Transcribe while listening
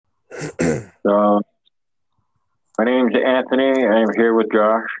So, my name's Anthony. I'm here with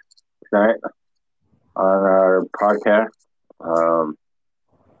Josh tonight on our podcast. Um,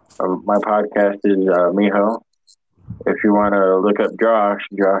 my podcast is Miho. If you want to look up Josh,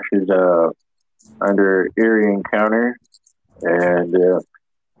 Josh is under Eerie Encounter. And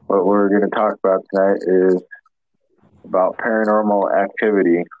what we're going to talk about tonight is about paranormal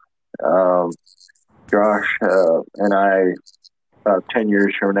activity. Um, Josh and I, about 10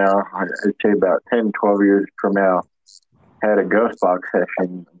 years from now, I'd say about 10, 12 years from now, had a ghost box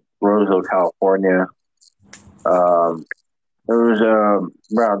session in Roseville, California. Um, it was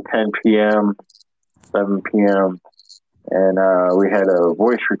around 10 p.m., 7 p.m., and we had a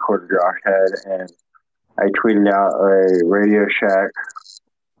voice recorder Josh had, and I tweeted out a Radio Shack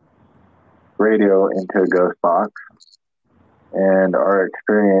radio into a ghost box, and our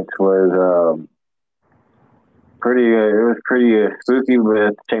experience was pretty. It was pretty spooky, but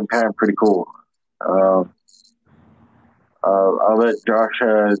at the same time, pretty cool. Um, I'll let Josh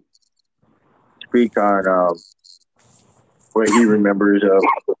speak on what he remembers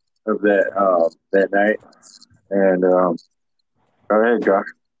of that night. And go ahead, Josh.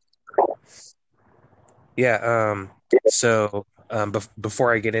 Yeah.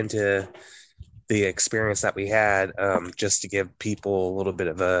 Before I get into the experience that we had, just to give people a little bit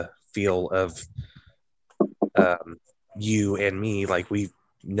of a feel of um, you and me, like we've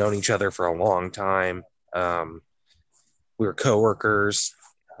known each other for a long time. Um, we were coworkers.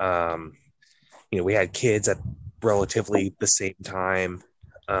 Um, we had kids at relatively the same time.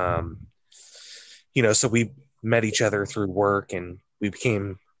 Um, so we met each other through work and we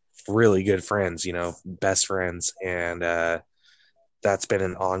became really good friends, best friends. And that's been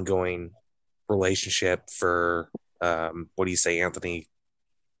an ongoing relationship for, what do you say, Anthony?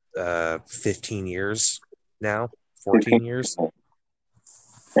 15 years now, 14 years.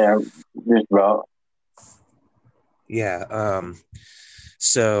 Yeah, just about. Yeah.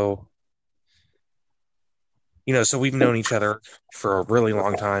 So, so we've known each other for a really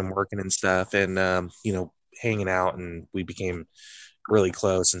long time working and stuff and, hanging out, and we became really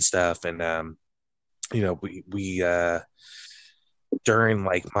close and stuff. And, we during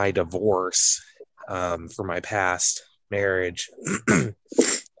like my divorce, for my past marriage,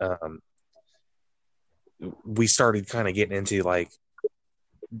 um, we started kind of getting into like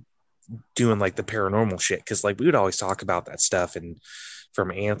doing like the paranormal shit, because like we would always talk about that stuff. And from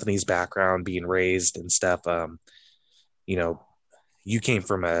Anthony's background, being raised and stuff, you know you came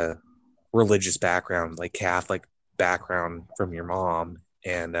from a religious background, like Catholic background from your mom.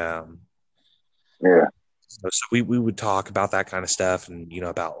 And Yeah. so we would talk about that kind of stuff, and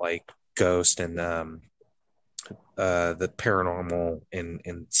about like ghost and the paranormal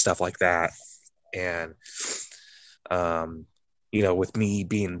and stuff like that. And with me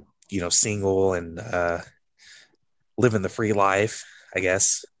being single and living the free life, I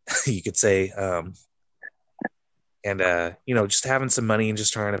guess you could say, and just having some money and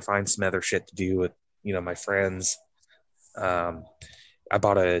just trying to find some other shit to do with my friends. um I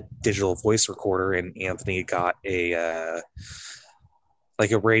bought a digital voice recorder, and Anthony got a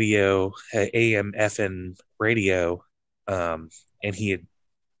like a radio, a AM FM radio, um and he had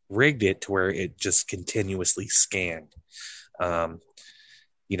rigged it to where it just continuously scanned. um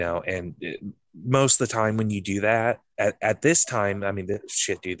and most of the time when you do that at this time, I mean, this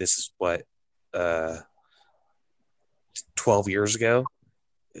shit, dude, this is what, uh 12 years ago,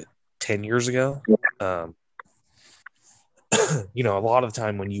 10 years ago. um a lot of the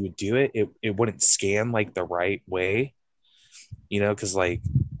time when you would do it, it wouldn't scan like the right way, because like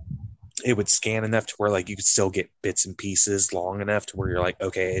it would scan enough to where like you could still get bits and pieces long enough to where you're like,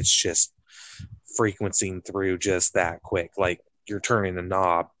 okay, it's just frequencing through just that quick, like you're turning a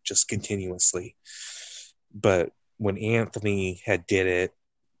knob just continuously. But when Anthony had did it,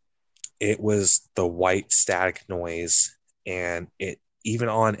 it was the white static noise, and it even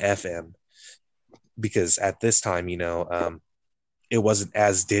on FM, because at this time, it wasn't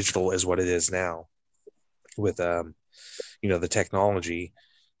as digital as what it is now with the technology.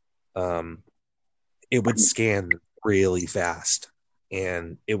 um it would scan really fast,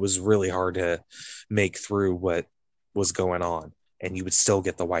 and it was really hard to make through what was going on, and you would still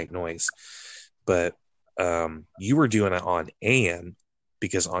get the white noise. But you were doing it on AM,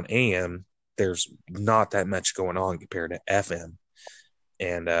 because on AM there's not that much going on compared to FM.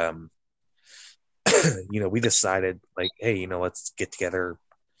 And we decided like, hey, let's get together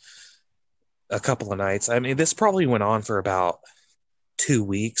a couple of nights. I mean, this probably went on for about 2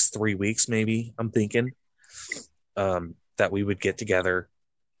 weeks, 3 weeks, maybe. I'm thinking that we would get together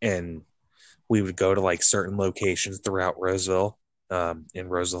and we would go to like certain locations throughout Roseville. in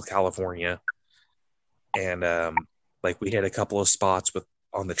Roseville, California, and like we hit a couple of spots with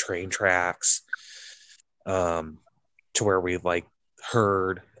on the train tracks, um, to where we like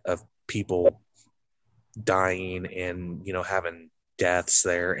heard of people dying and having deaths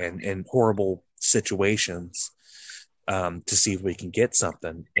there and horrible situations, to see if we can get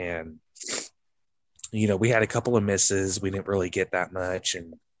something. And we had a couple of misses. We didn't really get that much,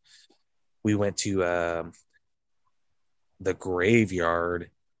 and we went to the graveyard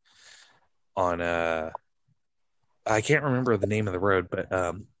on I can't remember the name of the road, but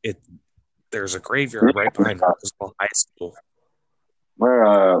there's a graveyard right behind Roseville High School.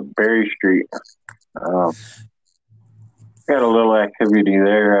 We're Berry Street. Got a little activity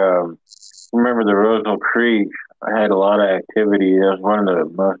there. Remember the Roseville Creek? I had a lot of activity. That was one of the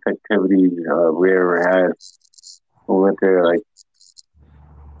most activities we ever had. We went there like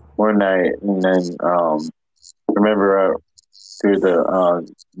one night, and then remember through the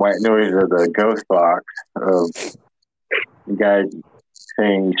white noise of the ghost box of the guy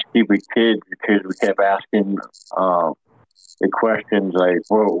saying "stupid kids" because we kept asking the questions like,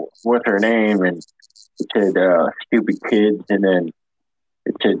 "Well, what's her name?" and it said "stupid kids," and then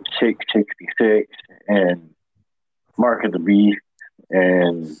it said 666 and Mark of the Beast,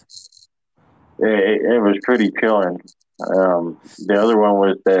 and it was pretty chilling. The other one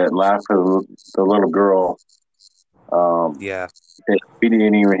was that laugh of the little girl. Yeah, We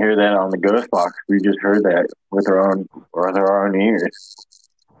didn't even hear that on the ghost box. We just heard that with our own ears.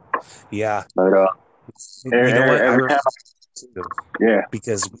 yeah. But You know what? I every remember time, too, yeah,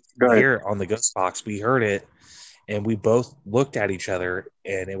 because go ahead. here on the ghost box, we heard it, and we both looked at each other,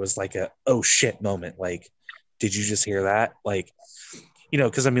 and it was like a oh shit moment. Like, did you just hear that? Like,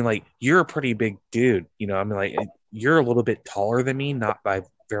 because I mean, like, you're a pretty big dude. I mean, like, you're a little bit taller than me, not by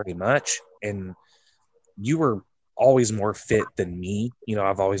very much, and you were always more fit than me.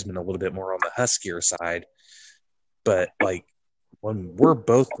 I've always been a little bit more on the huskier side, but like when we're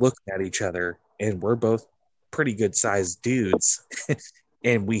both looking at each other and we're both pretty good sized dudes,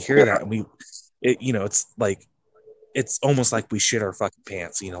 and we hear that, and it's like it's almost like we shit our fucking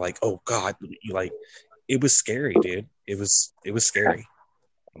pants. Like, oh god, like it was scary, dude. It was scary.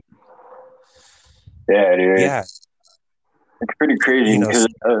 Yeah, dude, Yeah, it's pretty crazy because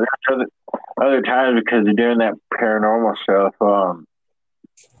so, other times because they're doing that paranormal stuff.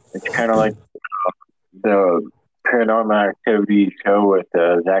 It's kind of like the Paranormal Activity show with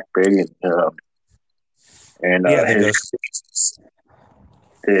Zach Bagans and yeah, the his ghost.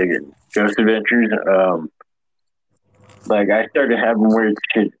 Ghost Adventures. Like I started having weird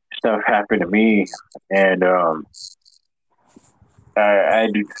stuff happen to me, and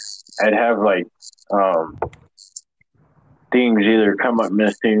I'd have like um, things either come up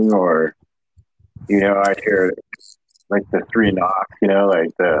missing or I'd hear like the three knocks, like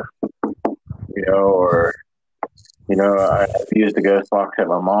or I've used the ghost box at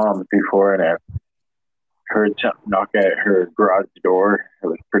my mom's before, and I heard something knock at her garage door. It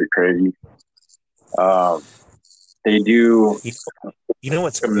was pretty crazy. Um, they do. You, you know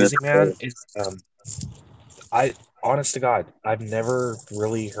what's crazy, man? Is I honest to God, I've never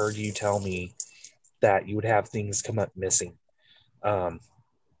really heard you tell me that you would have things come up missing. Um,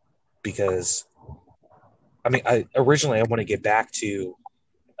 because I mean, I want to get back to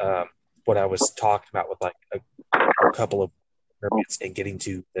what I was talking about with like a couple of permits and getting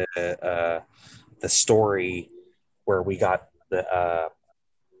to the story where we got the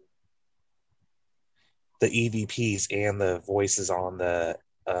EVPs and the voices on the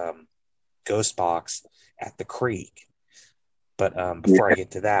ghost box at the creek. But before I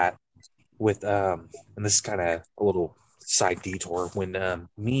get to that, with and this is kind of a little side detour, when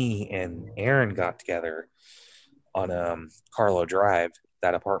me and Aaron got together on Carlo Drive,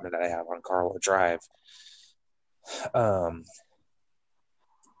 that apartment that I have on Carlo Drive, um,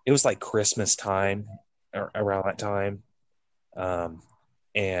 it was like Christmas time around that time, um,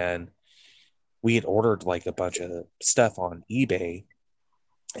 and we had ordered like a bunch of stuff on eBay,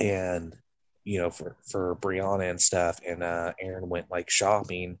 and for Brianna and stuff, and Aaron went like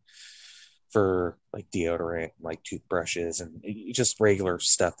shopping for like deodorant, like toothbrushes, and just regular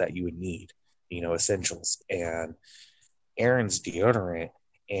stuff that you would need, essentials. And Aaron's deodorant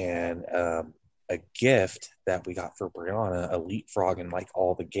and a gift that we got for Brianna, Elite Frog, and like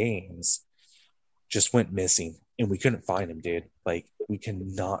all the games just went missing, and we couldn't find them, dude. Like we could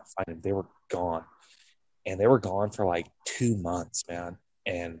not find them. They were gone, and they were gone for like 2 months, man.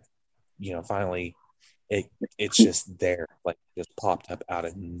 And finally, it it's just there, like just popped up out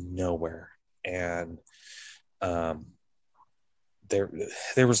of nowhere. And um,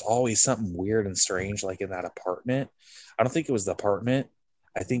 there was always something weird and strange like in that apartment. I don't think it was the apartment.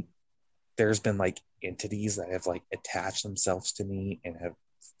 I think there's been like entities that have like attached themselves to me and have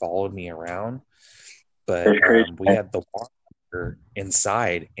followed me around. But It's crazy. we had the water heater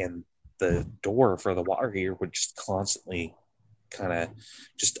inside, and the door for the water heater would just constantly kind of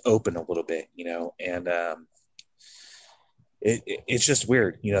just open a little bit, and it's just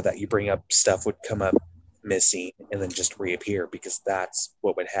weird, that you bring up stuff would come up missing and then just reappear, because that's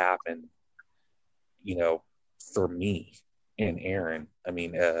what would happen, for me and Aaron. I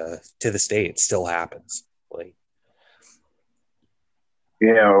mean, to this day, it still happens. Like,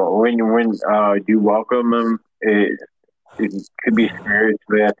 When you welcome them, it could be scary,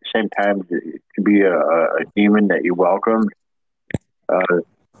 but at the same time, it could be a demon that you welcome.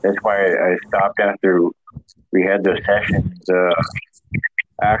 That's why I stopped after we had those sessions. I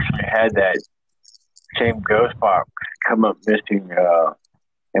actually had that same ghost box come up missing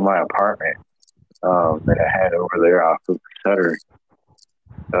in my apartment that I had over there off of Sutter.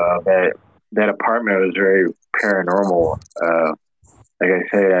 That apartment was very paranormal. Like I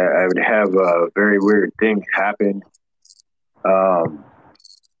said, I would have very weird things happen. I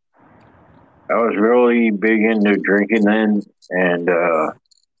was really big into drinking then, and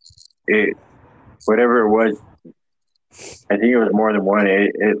it whatever it was, I think it was more than one.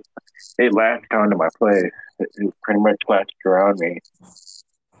 It latched onto my place. It pretty much latched around me,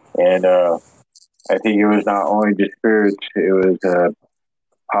 and I think it was not only just spirits; it was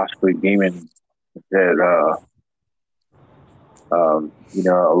possibly demons that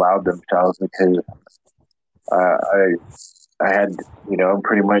allowed themselves, because I had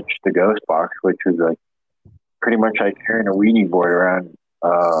pretty much the ghost box, which was like pretty much like carrying a weenie board around.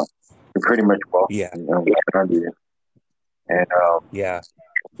 You're pretty much welcome, yeah, around you. And yeah,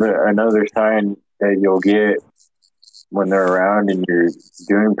 another sign that you'll get when they're around and you're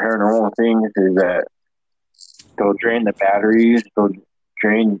doing paranormal things is that they'll drain the batteries, they'll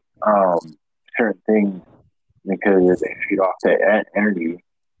drain certain things because they feed off that energy,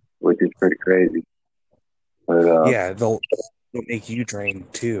 which is pretty crazy. But yeah. They'll make you drain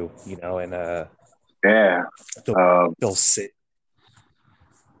too, and yeah, they'll sit,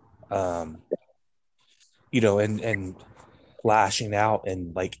 um, and lashing out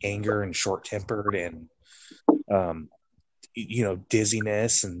and like anger and short tempered and um,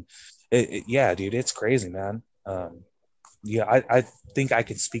 dizziness and yeah, dude, it's crazy, man. Yeah, I think I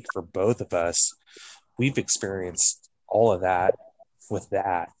can speak for both of us. We've experienced all of that with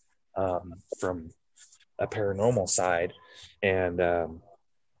that, from a paranormal side, and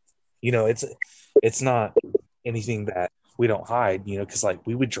it's not anything that we don't hide, because like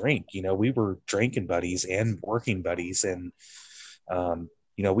we would drink, we were drinking buddies and working buddies, and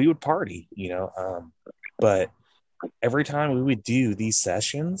we would party, but every time we would do these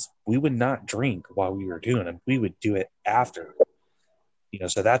sessions, we would not drink while we were doing them. We would do it after,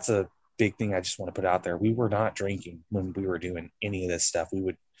 so that's a big thing I just want to put out there. We were not drinking when we were doing any of this stuff. We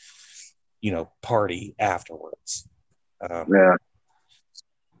would, party afterwards. yeah.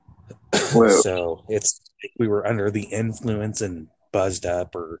 Well, So it's like we were under the influence and buzzed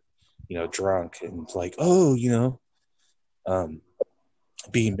up or, drunk and like, oh, um,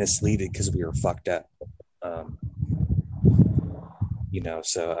 being misleaded because we were fucked up. Um,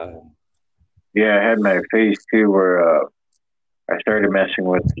 so yeah, I had my phase two where I started messing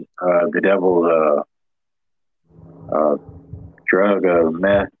with the devil's drug,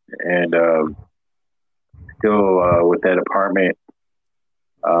 meth, and still with that apartment.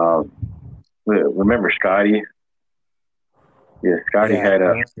 Um, remember Scotty? Yeah, Scotty yeah, had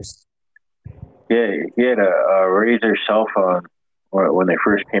he had a Razor cell phone when they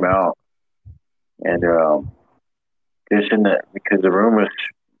first came out, and just in that, because the room was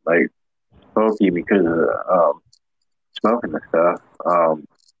like smoky because of smoking and stuff.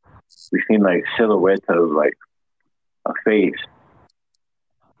 We seen like silhouettes of like a face,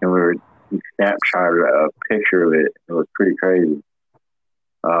 and we snapshot a picture of it. It was pretty crazy.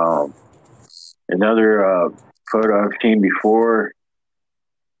 Another photo I've seen before.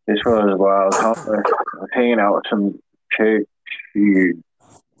 This was while I was hanging out with some chick. She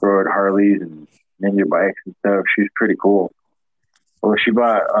rode Harleys and ninja bikes and stuff. She's pretty cool. Well, she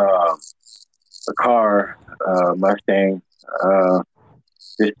bought a car, Mustang,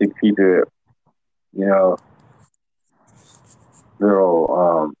 just to keep it, you know,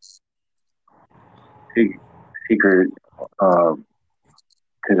 little secret, because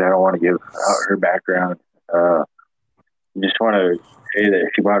I don't want to give out her background. I just want to say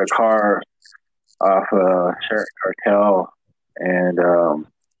that she bought a car off a certain cartel, and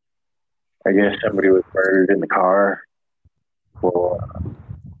I guess somebody was murdered in the car, will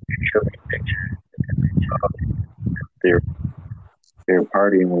show me pictures they're they're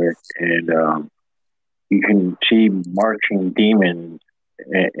partying with, and you can see marching demons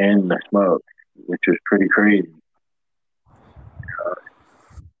in the smoke, which is pretty crazy.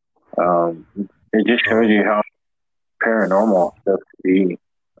 Um, it just shows you how paranormal stuff can be,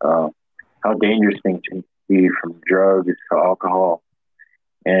 how dangerous things can be, from drugs to alcohol,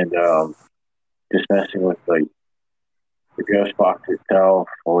 and just messing with like the ghost box itself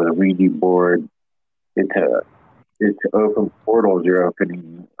or the Ouija board. It's a it's open portals you're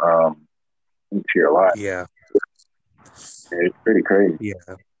opening into your life. Yeah. It's pretty crazy.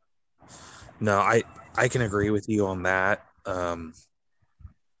 Yeah. No, I can agree with you on that. I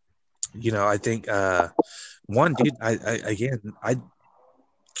think one dude, I again, I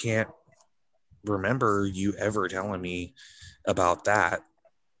can't remember you ever telling me about that.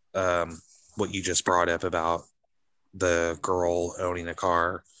 What you just brought up about the girl owning a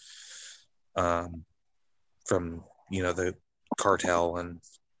car, um, from the cartel, and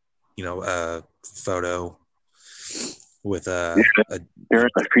a photo with a During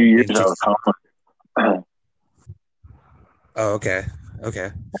a few years I was entity. homeless. Oh, okay.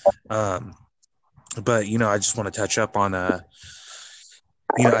 Um, but I just want to touch up on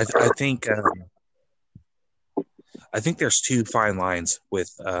I think there's two fine lines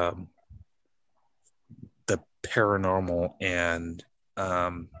with the paranormal and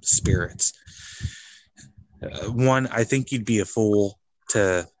spirits. One, I think you'd be a fool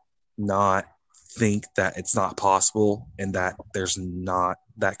to not think that it's not possible and that there's not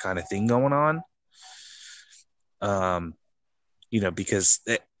that kind of thing going on. Because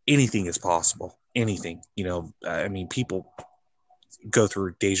anything is possible. Anything, I mean, people go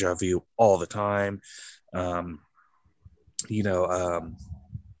through deja vu all the time. Um, you know, um,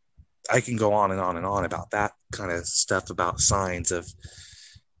 I can go on and on and on about that kind of stuff, about signs of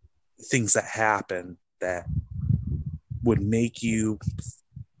things that happen that would make you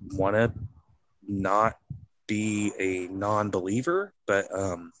want to not be a non-believer. But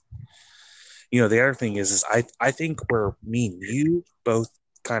the other thing is I think where me and you both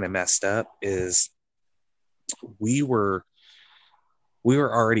kind of messed up is we were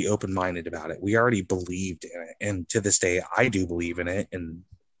already open-minded about it. We already believed in it, and to this day I do believe in it, and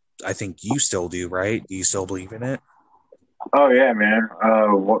I think you still do, right? Do you still believe in it? Oh yeah, man.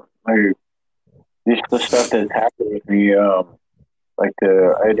 What like the stuff that's happened with me. I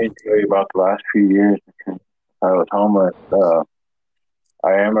didn't tell you about the last few years because I was homeless.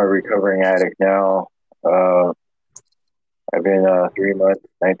 I am a recovering addict now. Uh, I've been 3 months,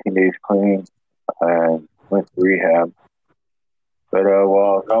 19 days clean, and went to rehab. But while I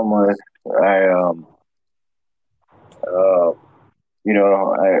was homeless, I uh,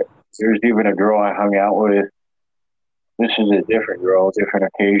 there's even a girl I hung out with. This is a different girl, different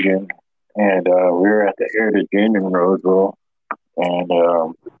occasion, and we were at the Heritage Inn in Roseville,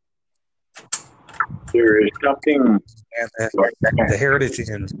 and there is something And like the heritage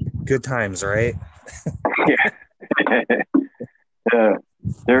and good times, right? yeah. uh,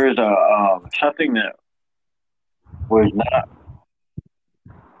 there is a something that was not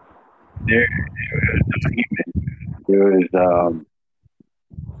there. It was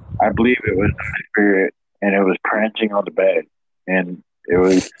I believe it was a spirit, and it was prancing on the bed, and it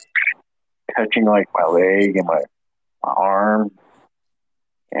was touching like my leg and my arm.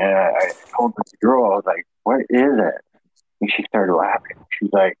 And I told this girl, I was like, "What is it?" And she started laughing.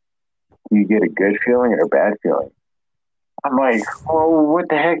 She's like, "Do you get a good feeling or a bad feeling?" I'm like, "Oh, what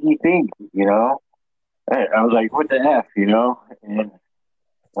the heck do you think?" I was like, "What the f?" And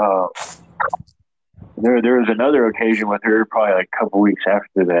uh, there was another occasion with her, probably like a couple weeks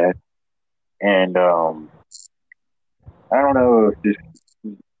after that, and I don't know if this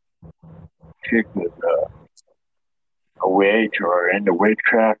chick was a witch or into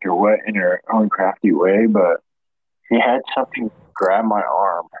witchcraft or what in her own crafty way, but she had something grab my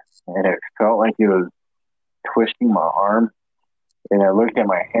arm, and it felt like it was twisting my arm. And I looked at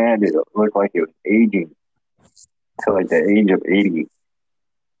my hand; it looked like it was aging to like the age of 80.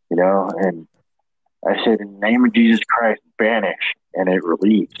 And I said, "In the name of Jesus Christ, banish," and it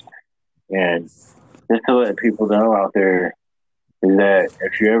released. And just to let people know out there is that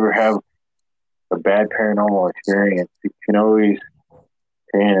if you ever have a bad paranormal experience, you can always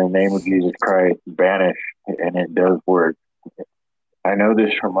say in the name of Jesus Christ, banish, and it does work. I know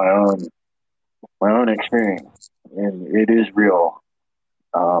this from my own experience, and it is real.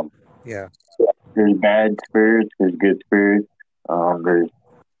 Um, Yeah. there's bad spirits, there's good spirits, there's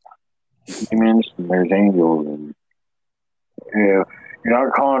demons, and there's angels. And if you're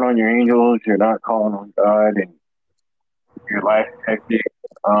not calling on your angels, you're not calling on God, and your life is hectic,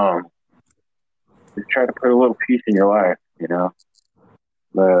 um, just try to put a little peace in your life, you know.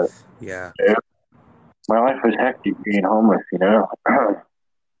 But Yeah. yeah, my life was hectic being homeless, you know. I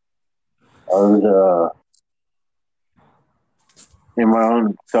was in my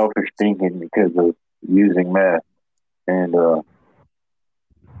own selfish thinking because of using meth, and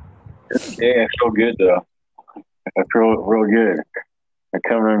yeah, I feel good though. I feel real good. I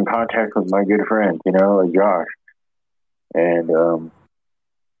come in contact with my good friends, you know, like Josh, and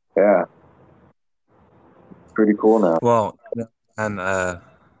yeah, pretty cool now. Well, and I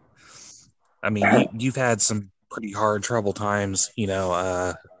mean, you've had some pretty hard trouble times,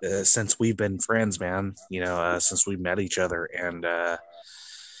 since we've been friends, man. Since we met each other, and I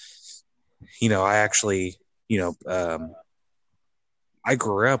actually, I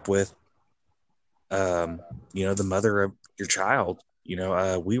grew up with, um, the mother of your child.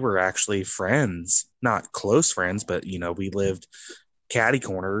 We were actually friends, not close friends, but we lived catty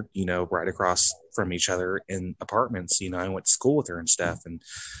cornered, right across from each other in apartments. I went to school with her and stuff, and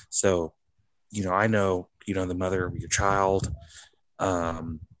so I know, the mother of your child.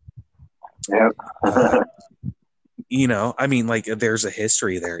 Um, Yep. uh, I mean, like, there's a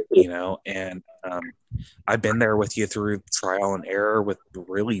history there, and I've been there with you through trial and error with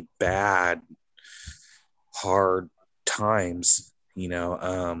really bad, hard times,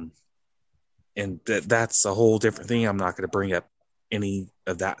 and that's a whole different thing. I'm not going to bring up any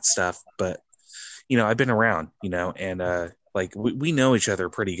of that stuff, but I've been around, and like we know each other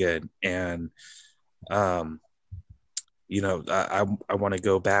pretty good, and um, I want to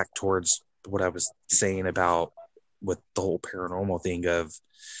go back towards what I was saying about with the whole paranormal thing of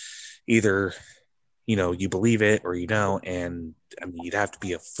either you believe it or you don't, and I mean you'd have to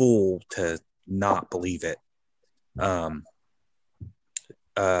be a fool to not believe it. Um,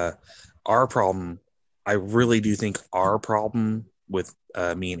 uh, our problem, I really do think our problem with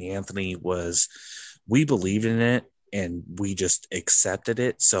me and Anthony was we believed in it and we just accepted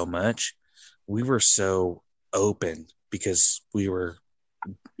it so much. We were so open because we were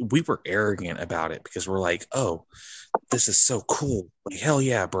arrogant about it because we're like, oh, this is so cool. Like, hell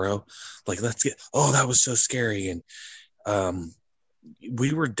yeah, bro. Like, let's get, oh, that was so scary. And um,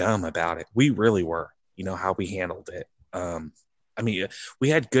 we were dumb about it. We really were, how we handled it. I mean, we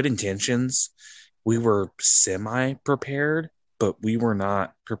had good intentions. We were semi prepared, but we were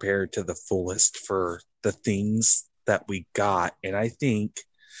not prepared to the fullest for the things that we got. And I think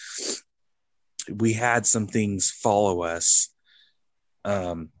we had some things follow us.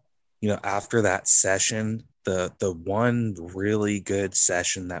 Um, after that session, the one really good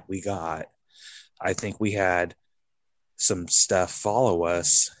session that we got, I think we had some stuff follow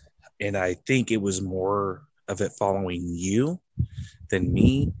us, and I think it was more of it following you than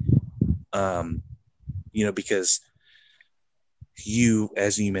me. Um, because you,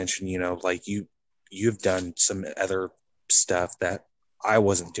 as you mentioned, like you've done some other stuff that I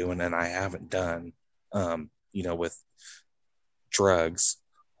wasn't doing and I haven't done, with drugs.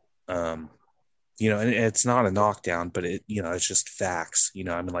 Um, and it's not a knockdown, but it's just facts. I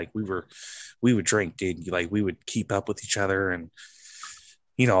mean, like we would drink, dude. Like we would keep up with each other and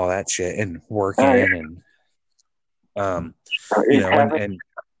all that shit and Oh, working and um, yeah. It's happened.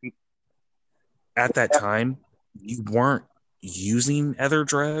 and at that time you weren't using other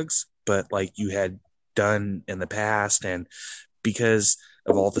drugs, but like you had done in the past, and because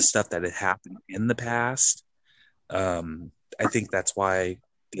of all the stuff that had happened in the past, I think that's why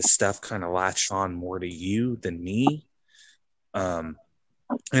this stuff kind of latched on more to you than me. Um,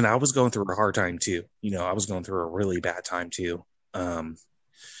 and I was going through a hard time too. I was going through a really bad time too. Um,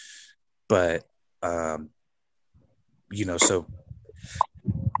 but so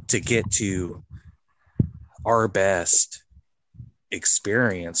to get to our best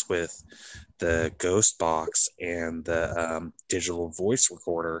experience with the ghost box and the digital voice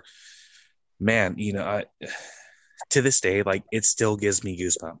recorder, man, to this day, like it still gives me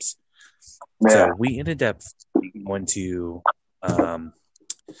goosebumps. So Yeah. we ended up going to,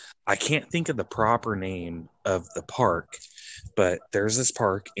 I can't think of the proper name of the park, but there's this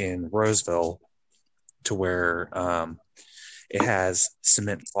park in Roseville to where it has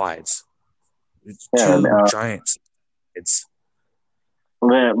cement slides, Yeah. two giant slides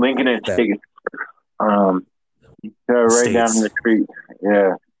Lincoln and that State. Um, right down states, the street.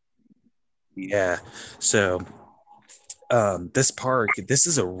 Yeah. yeah. So this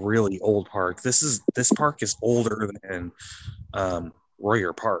is a really old park. This park is older than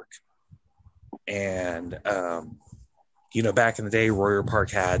Royer Park, and back in the day, Royer Park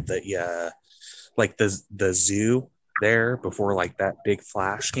had the like the zoo. there before like that big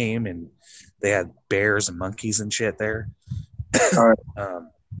flash came, and they had bears and monkeys and shit there. All right.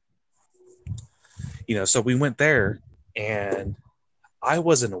 um, so we went there, and I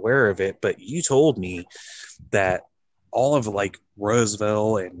wasn't aware of it, but you told me that all of like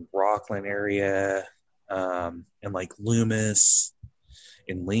Roseville and Rockland area, and like Loomis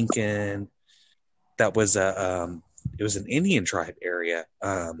and Lincoln, that was it was an Indian tribe area.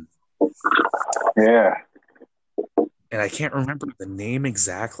 Yeah. And I can't remember the name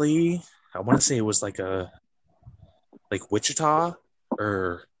exactly. I want to say it was like Wichita,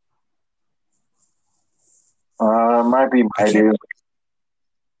 or Might be I my can't. dude.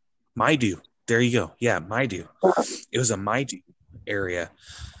 Maidu. There you go. Yeah, Maidu. It was a Maidu area,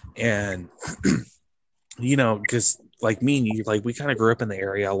 and because like me and you, like we kind of grew up in the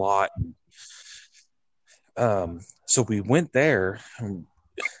area a lot. So we went there. And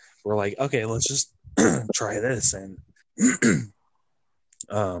we're like, okay, let's just try this, and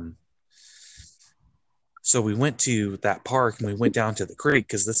um, so we went to that park and we went down to the creek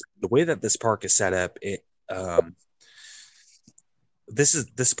because the way that this park is set up. Um,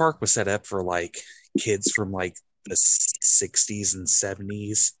 this park was set up for like kids from like the 60s and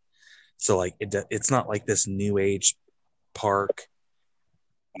 70s. So like it's not like this new age park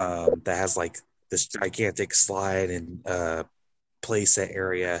that has like this gigantic slide and play set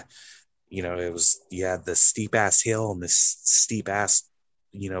area. It was, you had the steep ass hill and this steep ass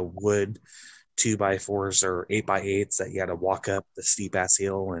wood 2x4s or 8x8s that you had to walk up the steep ass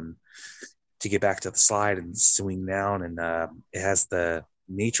hill and to get back to the slide and swing down. And it has the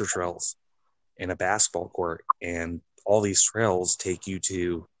nature trails and a basketball court, and all these trails take you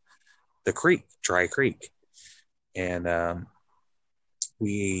to the creek, Dry Creek. And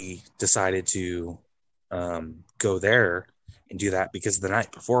we decided to go there and do that because the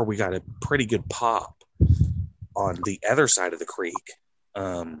night before we got a pretty good pop on the other side of the creek,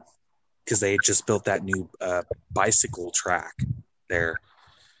 because they had just built that new bicycle track there.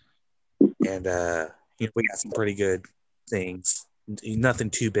 And we got some pretty good things, nothing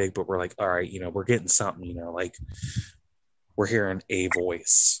too big, but we're like, all right, we're getting something, like we're hearing a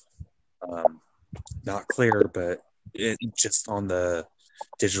voice, not clear, but it just on the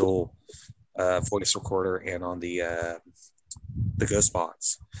digital voice recorder and on the ghost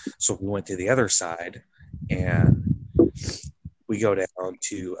box. So we went to the other side, and we go down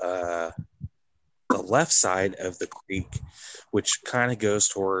to the left side of the creek, which kind of goes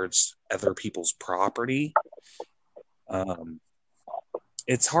towards other people's property.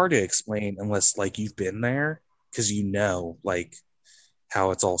 It's hard to explain unless like you've been there, because like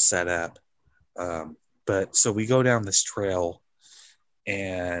how it's all set up. But so we go down this trail,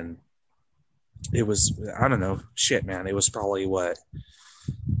 and it was, I don't know, shit, man. It was probably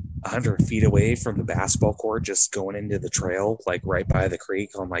 100 feet away from the basketball court, just going into the trail, like right by the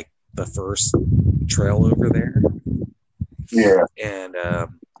creek on like the first trail over there. Yeah. And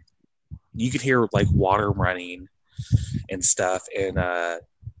you could hear like water running and stuff. And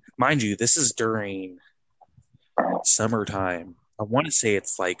mind you, this is during summertime. I want to say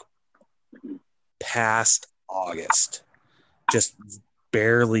it's like past August, just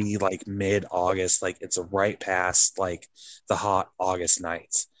barely like mid-August. Like it's right past like the hot August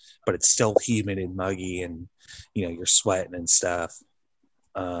nights, but it's still humid and muggy, and you're sweating and stuff.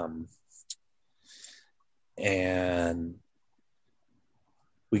 And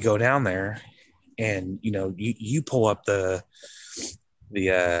we go down there, and you pull up the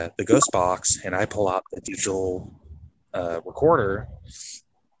ghost box, and I pull out the digital recorder,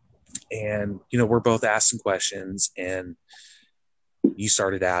 and we're both asking questions, and you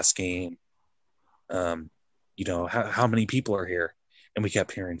started asking, how many people are here, and we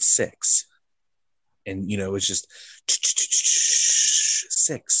kept hearing 6, and it was just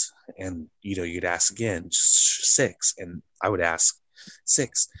 6, and you'd ask again 6, and I would ask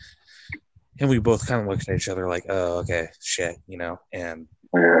 6, and we both kind of looked at each other like, oh, okay, shit, and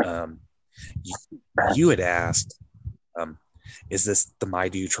you had asked, is this the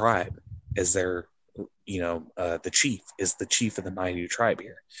Maidu tribe? Is there, the chief? Is the chief of the Maidu tribe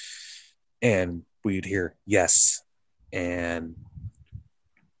here? And we'd hear yes, and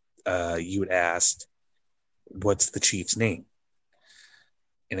you would ask, what's the chief's name?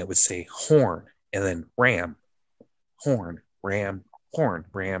 And it would say Horn, and then Ram, Horn, Ram, Horn,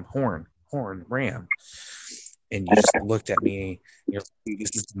 Ram, Horn, Horn, Ram. And you just looked at me, and you're like,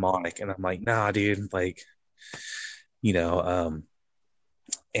 this is demonic. And I'm like, nah, dude, like,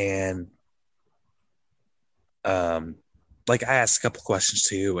 and like I asked a couple questions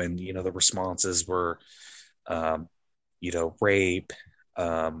too, and the responses were, rape,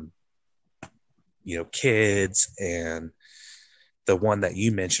 kids, and the one that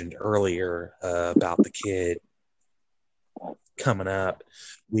you mentioned earlier about the kid coming up,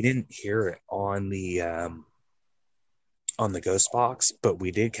 we didn't hear it on the ghost box, but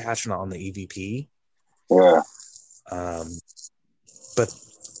we did catch it on the EVP. Yeah. Um, but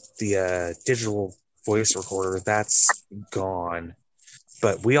the digital voice recorder, that's gone.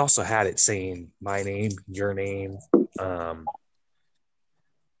 But we also had it saying my name, your name, um,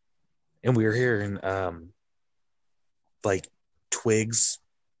 and we were hearing like twigs,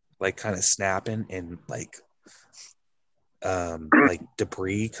 like kind of snapping, and like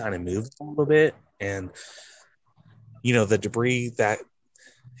debris kind of moved a little bit, and the debris that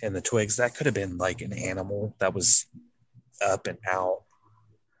and the twigs, that could have been like an animal that was up and out.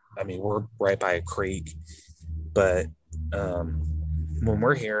 I mean, we're right by a creek, but um, when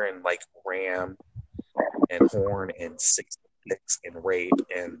we're hearing like ram and horn and 666 and rape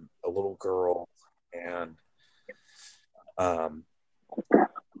and a little girl and um,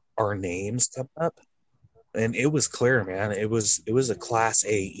 our names come up, and it was clear, man. It was a Class A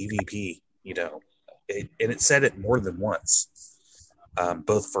EVP, and it said it more than once,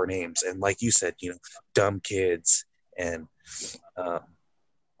 both for names and like you said, dumb kids, and um,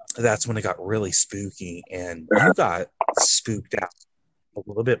 that's when it got really spooky, and you got spooked out a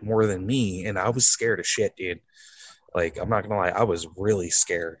little bit more than me, and I was scared of shit, dude. Like, I'm not gonna lie, I was really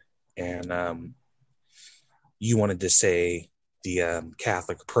scared, and you wanted to say the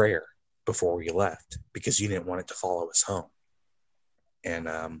Catholic prayer before we left because you didn't want it to follow us home, and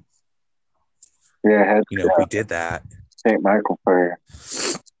Yeah, we did that. St. Michael prayer.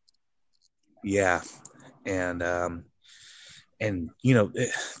 Yeah, and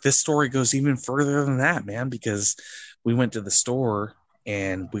this story goes even further than that, man, because we went to the store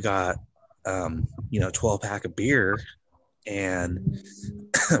and we got 12 pack of beer, and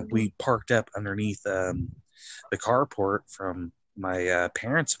we parked up underneath the carport from my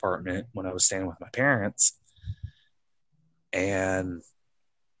parents' apartment when I was staying with my parents, and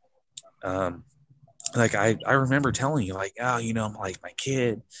like I remember telling you, like, oh, I'm like, my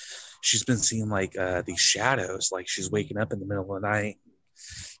kid, she's been seeing like these shadows, like she's waking up in the middle of the night,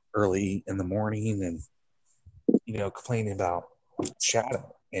 early in the morning, and complaining about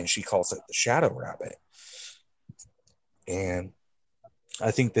shadow, and she calls it the shadow rabbit. And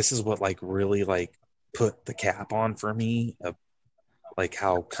I think this is what like really like put the cap on for me of like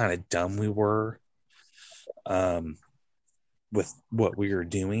how kind of dumb we were with what we were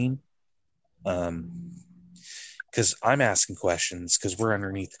doing. Because I'm asking questions because we're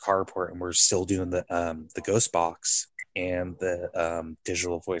underneath the carport and we're still doing the ghost box and the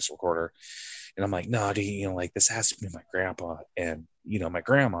digital voice recorder, and I'm like, no, dude, like this has to be my grandpa and my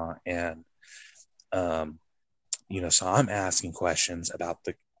grandma, and so I'm asking questions about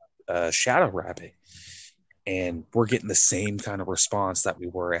the shadow rabbit, and we're getting the same kind of response that we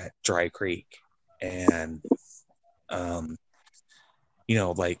were at Dry Creek, and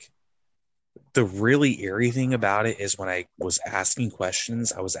like the really eerie thing about it is when I was asking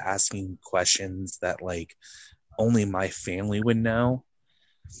questions, I was asking questions that like only my family would know.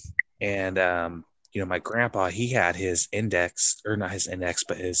 And my grandpa, he had his index, or not his index,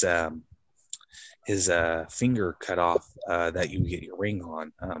 but his finger cut off that you get your ring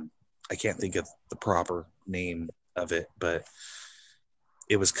on. I can't think of the proper name of it, but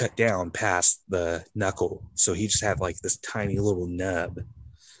it was cut down past the knuckle, so he just had like this tiny little nub.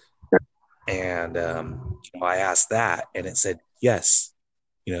 And I asked that, and it said yes.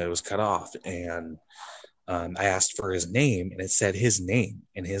 It was cut off, and I asked for his name, and it said his name,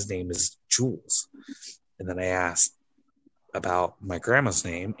 and his name is Jules. And then I asked about my grandma's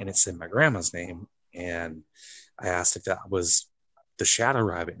name, and it said my grandma's name, and I asked if that was the shadow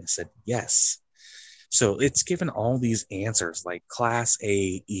rabbit, and it said yes. So it's given all these answers, like Class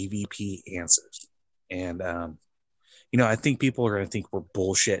A EVP answers, and I think people are going to think we're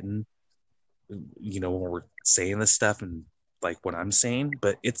bullshitting, when we're saying this stuff and like what I'm saying,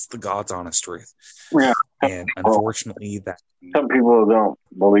 but it's the God's honest truth. Yeah. And unfortunately, that Some people don't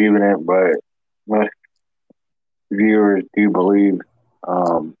believe in it, but most viewers do believe.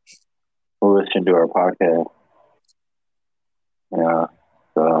 Who listen to our podcast. Yeah.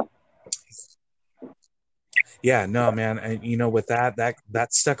 So. Yeah, no, man. And with that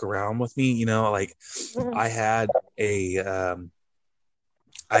stuck around with me. Like I had a,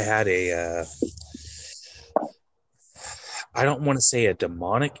 I don't want to say a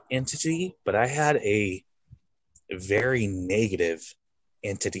demonic entity, but I had a very negative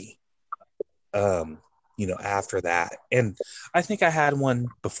entity after that. And I think I had one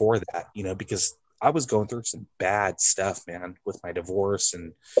before that, because I was going through some bad stuff, man, with my divorce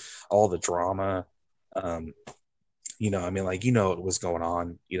and all the drama. Um, I mean, like, what was going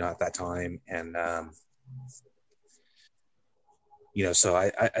on, at that time. And, so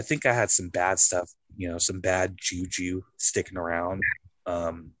I think I had some bad stuff, some bad juju sticking around,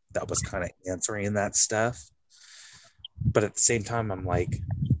 that was kind of answering that stuff. But at the same time, I'm like,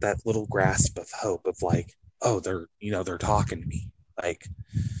 that little grasp of hope of like, oh, they're talking to me. Like,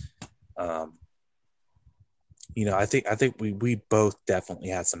 um, I think we both definitely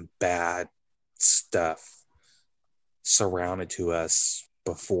had some bad stuff surrounded to us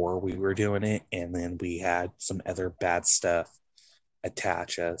before we were doing it, and then we had some other bad stuff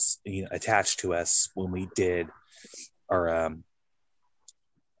attached to us when we did our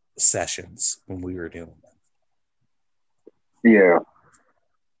sessions when we were doing them. Yeah.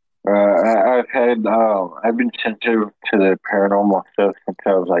 I've been sensitive to the paranormal stuff since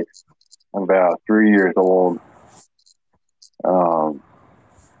I was like about 3 years old. Um,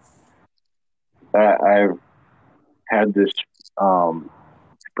 I've had this um,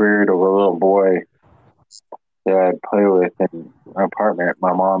 spirit of a little boy that I play with in my apartment.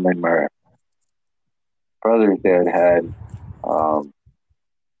 My mom and my brother's dad had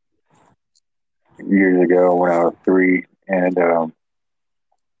years ago when I was three, and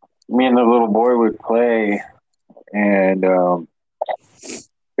me and the little boy would play. And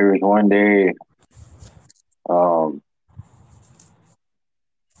there was one day, um,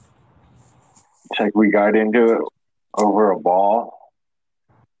 it's like we got into it over a ball,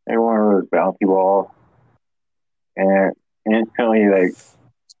 and one of those bouncy balls, and instantly like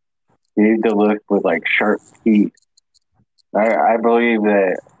gave the look with like sharp teeth. I believe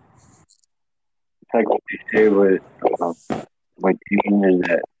that it's like what they say with teens is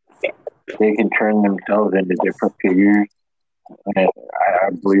that they can turn themselves into different figures, and I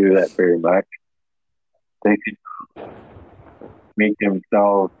believe that very much. They can make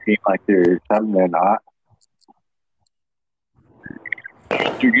themselves seem like they're something they're not.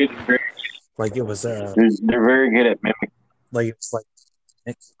 They're getting very, Like it was they're very good at mimicking. like it was like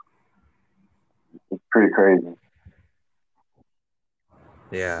It's pretty crazy.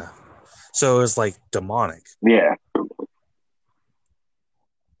 yeah. So it was like demonic. Yeah.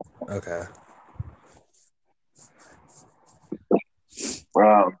 Okay.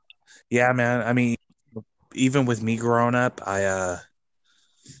 Well, Yeah, man. I mean, even with me growing up, I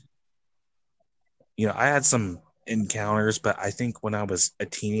had some encounters, but I think when I was a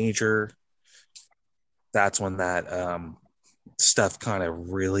teenager, that's when that stuff kind of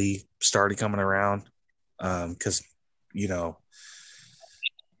really started coming around. Because, you know,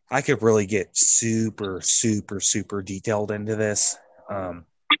 I could really get super, super, super detailed into this. Um,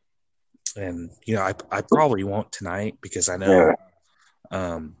 and, I probably won't tonight because I yeah. know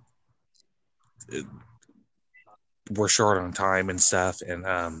um, we're short on time and stuff.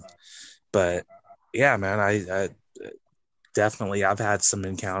 But yeah, man, I definitely, I've had some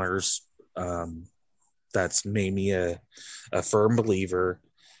encounters that's made me a firm believer.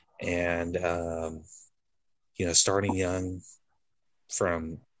 And, starting young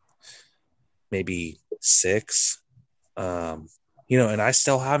from maybe 6, and I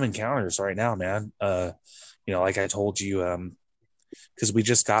still have encounters right now, man. Like I told you, because we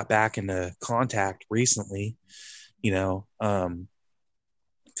just got back into contact recently, because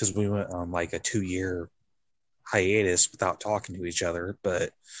we went on like a 2-year hiatus without talking to each other.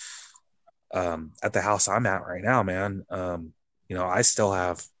 But at the house I'm at right now, man, I still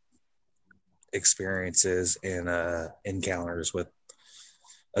have experiences and encounters with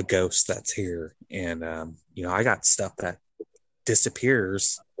a ghost that's here. And, I got stuff that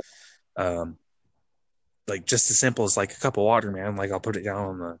disappears. Um, like just as simple as like a cup of water, man. Like I'll put it down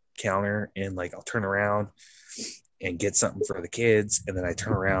on the counter and like I'll turn around and get something for the kids. And then I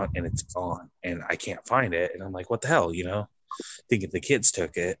turn around and it's gone and I can't find it. And I'm like, what the hell, thinking the kids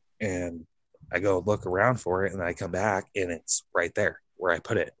took it. And I go look around for it and then I come back and it's right there where I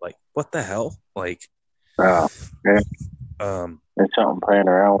put it. Like, what the hell? Like, Yeah. um, There's something playing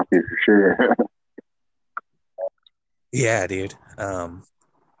around with you for sure. yeah, dude.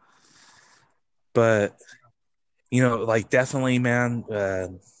 But like definitely, man.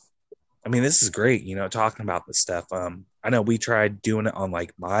 I mean, this is great, talking about this stuff. I know we tried doing it on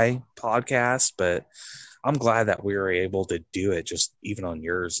like my podcast, but I'm glad that we were able to do it just even on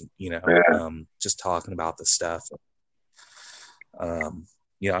yours, Yeah. just talking about this stuff.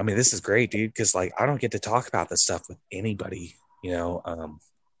 I mean, this is great, dude, because like I don't get to talk about this stuff with anybody,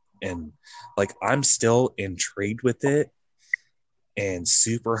 and like I'm still intrigued with it and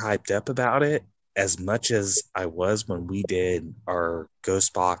super hyped up about it as much as I was when we did our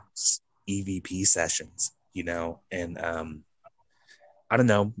ghost box EVP sessions, and I don't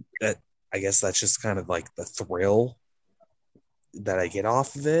know, that I guess that's just kind of like the thrill that I get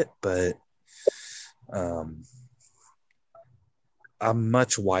off of it, but um, I'm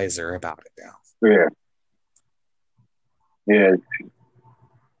much wiser about it now. Yeah, yeah, it's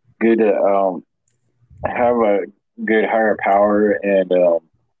good to have a good higher power and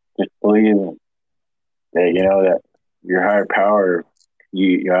just believe that that your higher power,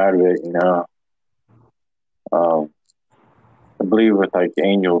 you're out of it. Um, I believe with like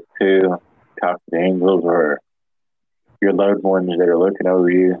angels too, talk to the angels or your loved ones that are looking over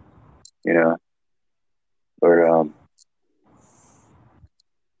you. You know, but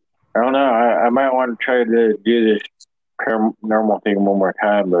I don't know. I might want to try to do this paranormal thing one more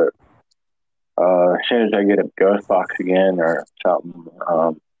time, but as soon as I get a ghost box again or something,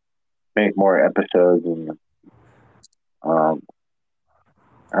 make more episodes and um,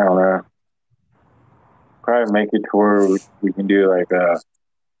 I don't know. Probably make it to where we can do like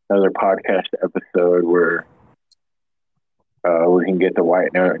another podcast episode where we can get the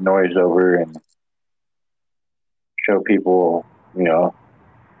white noise over and show people,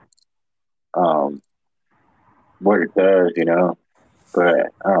 um, what it does,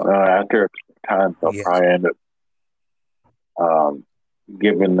 But I don't know. After time, they'll Yeah, probably end up um,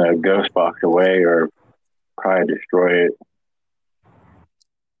 giving the ghost box away or probably destroy it.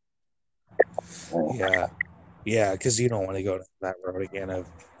 yeah, yeah, because you don't want to go down that road again of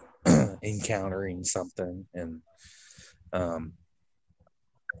encountering something. And um,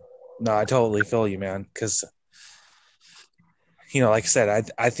 no, I totally feel you, man. Because like I said,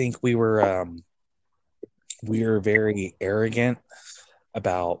 I think we were very arrogant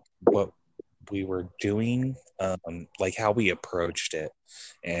about what we were doing, like how we approached it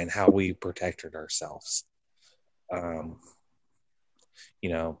and how we protected ourselves. Um, you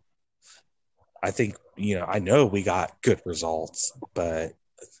know, I think, I know we got good results, but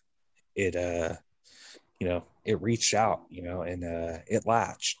it, it reached out, and it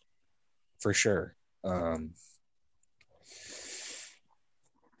latched for sure.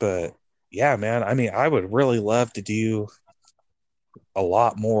 But yeah, man, I mean, I would really love to do a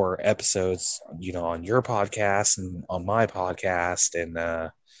lot more episodes, on your podcast and on my podcast, and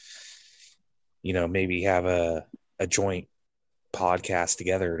maybe have a joint podcast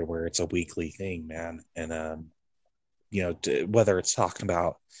together to where it's a weekly thing, man. And whether it's talking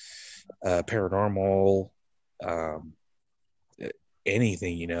about paranormal, um,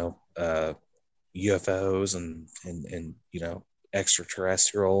 anything, UFOs and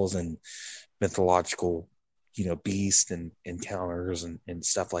extraterrestrials and mythological, beasts and encounters and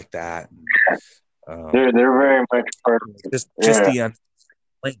stuff like that. And, They're very much part of just yeah, the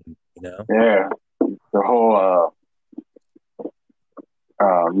unexplained, yeah. The whole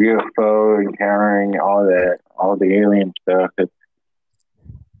UFO encountering all that, all the alien stuff. It's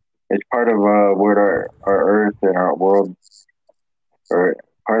part of what our Earth and our world, or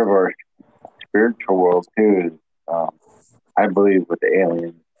part of our spiritual world too. Is I believe with the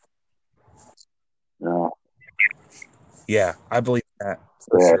aliens. You know, Yeah, I believe that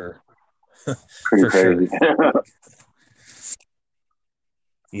for yeah, sure. pretty For sure. crazy.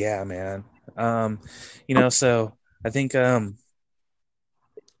 Yeah, man. So I think I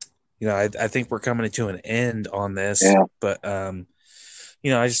think we're coming to an end on this, Yeah, but I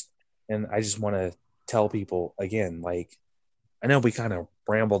just want to tell people again, like, I know we kind of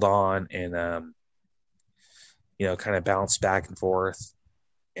rambled on and kind of bounced back and forth,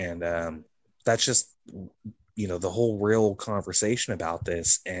 and that's just the whole real conversation about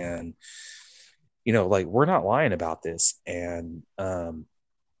this. And like, we're not lying about this. And I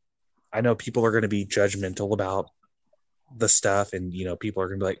know people are going to be judgmental about the stuff, and people are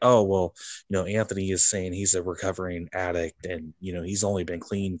going to be like, oh well, Anthony is saying he's a recovering addict, and he's only been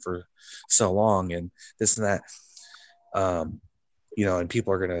clean for so long, and this and that. um and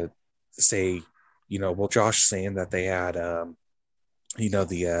people are going to say, well, Josh saying that they had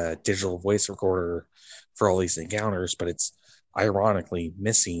the digital voice recorder for all these encounters, but it's ironically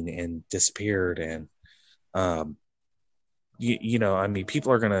missing and disappeared. And um I mean,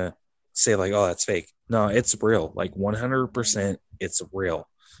 people are gonna say like, oh, that's fake. No, it's real, like 100%. It's real.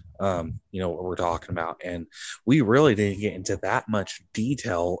 What we're talking about. And we really didn't get into that much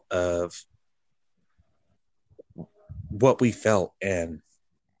detail of what we felt and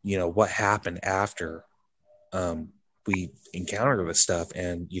what happened after um we encountered this stuff.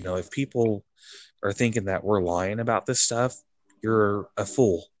 And if people are thinking that we're lying about this stuff, you're a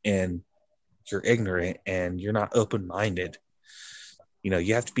fool, and you're ignorant, and you're not open-minded.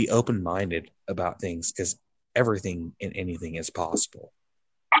 You have to be open-minded about things, because everything and anything is possible.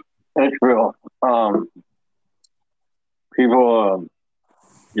 It's real. People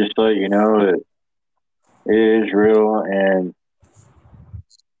just let you know that it is real, and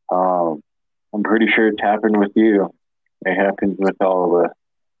um, I'm pretty sure it's happened with you. It happens with all of us.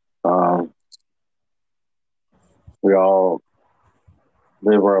 Um, we all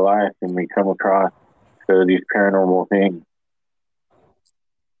live our life, and we come across these paranormal things.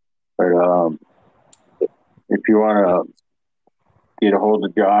 But if you want to get a hold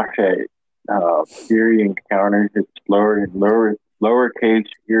of Josh at Eerie Encounters, it's lowercase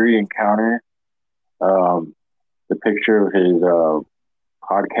Eerie Encounter. Um, the picture of his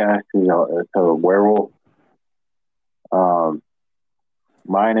podcast is it's a werewolf. Um,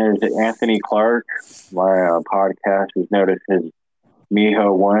 Mine is Anthony Clark. My podcast is noticed as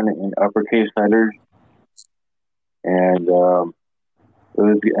Miho1 in uppercase letters. And it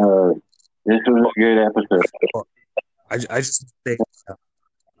was this was a good episode. I just say,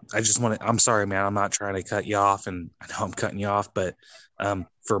 I just want to. I'm sorry, man. I'm not trying to cut you off, and I know I'm cutting you off, but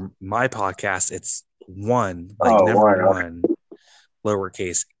for my podcast, it's one like Oh, number one. one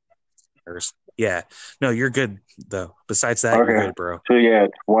lowercase letters. Yeah, no, you're good though. Besides that, you're Okay. good, bro. So yeah,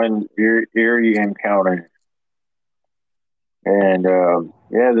 it's one eerie encounter. And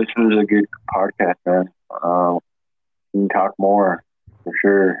yeah, this was a good podcast, man. We can talk more for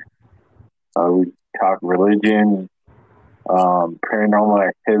sure. We talk religion, paranormal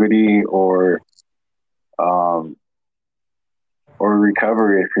activity, um, or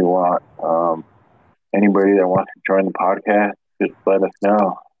recovery if you want. Anybody that wants to join the podcast, just let us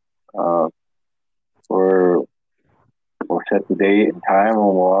know. Uh, we're, we'll set the date and time, and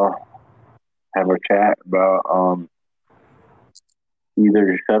we'll all have a chat about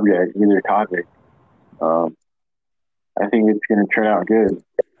either subject, either topic. Um, I think it's going to turn out good.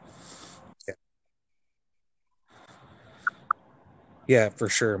 Yeah, for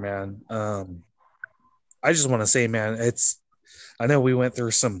sure, man. I just want to say, man, I know we went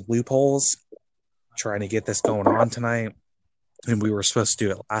through some loopholes trying to get this going on tonight, and we were supposed to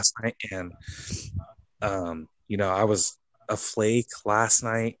do it last night, and I was a flake last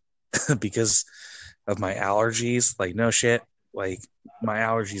night because of my allergies. Like, no shit. Like, my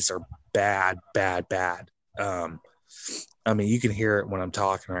allergies are bad, bad, bad. Um, I mean, you can hear it when I'm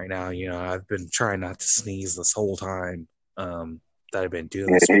talking right now. I've been trying not to sneeze this whole time that I've been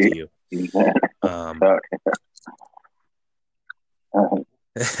doing this with you. Um,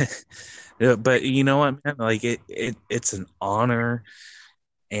 but you know what, man? Like, it's an honor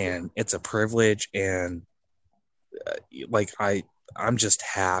and it's a privilege, and like I'm just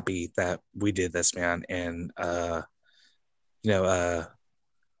happy that we did this, man. And you know,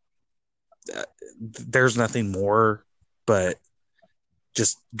 there's nothing more but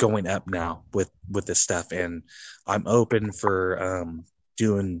just going up now with this stuff, and I'm open for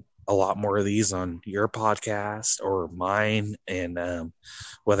doing a lot more of these on your podcast or mine, and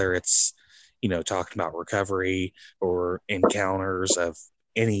whether it's talking about recovery or encounters of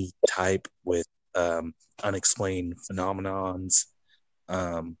any type with unexplained phenomenons.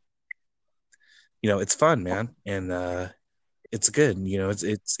 um it's fun, man, and it's good.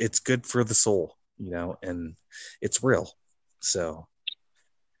 It's good for the soul, and it's real. So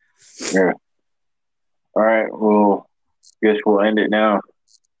Yeah. All right. Well, guess we'll end it now.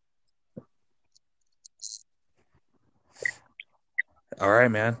 all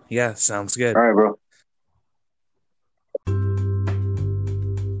right, man. Yeah, sounds good. All right, bro.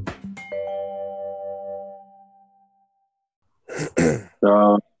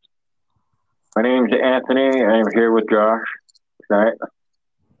 So, my name's Anthony. I'm here with Josh tonight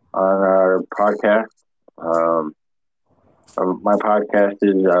on our podcast. Um, my podcast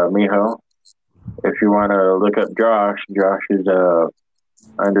is Miho. If you want to look up Josh, Josh is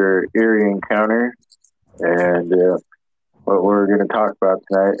under Eerie Encounter. And what we're going to talk about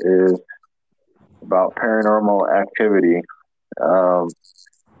tonight is about paranormal activity.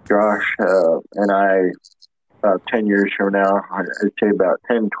 Josh and I, about 10 years from now, I'd say about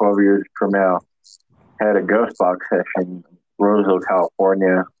 10, 12 years from now, had a ghost box session in Roseville,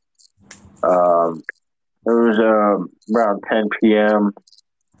 California. It was around 10 p.m.,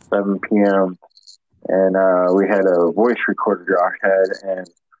 7 p.m., and we had a voice recorder Josh had, and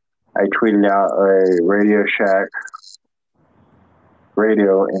I tweeted out a Radio Shack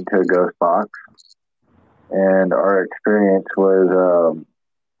radio into a ghost box, and our experience was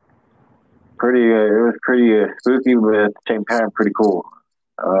pretty. It was pretty spooky, but at the same time, pretty cool.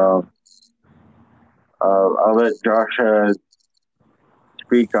 I'll let Josh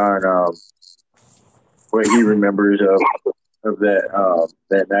speak on what he remembers of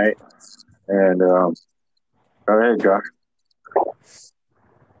that night, and go ahead, Josh.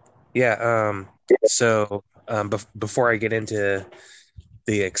 Yeah. Before I get into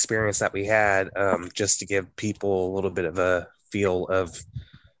the experience that we had, just to give people a little bit of a feel of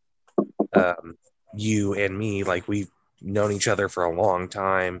um, you and me, like we've known each other for a long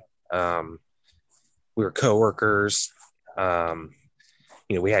time. Um, we were coworkers. Um,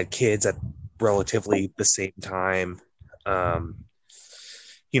 we had kids at relatively the same time. Um,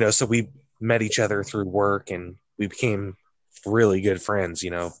 so we met each other through work and we became really good friends,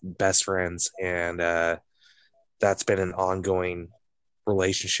 best friends. And that's been an ongoing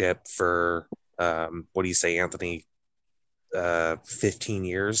relationship for, what do you say, Anthony? 15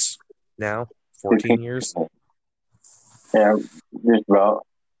 years now, 15. 14 years. Yeah, just about.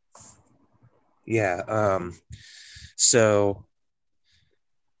 Yeah. So,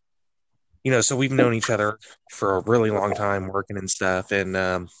 so we've known each other for a really long time working and stuff and,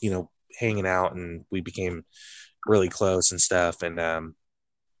 hanging out, and we became really close and stuff. And,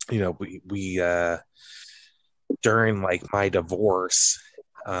 we during like my divorce,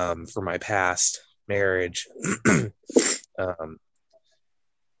 for my past marriage, um,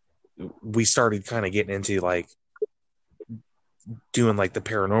 we started kind of getting into like doing like the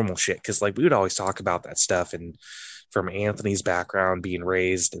paranormal shit because like we would always talk about that stuff. And from Anthony's background, being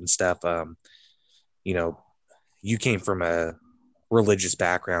raised and stuff, you know, you came from a religious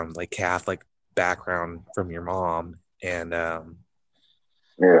background, like Catholic background from your mom, and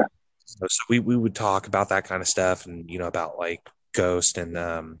Yeah. so we would talk about that kind of stuff, and about like ghost and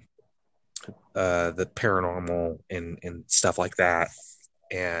the paranormal and stuff like that.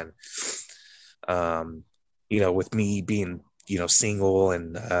 And um, with me being single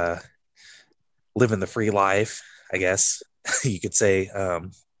and living the free life, I guess you could say,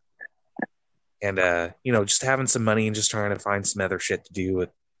 and just having some money and just trying to find some other shit to do with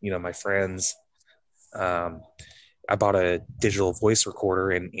my friends. Um, I bought a digital voice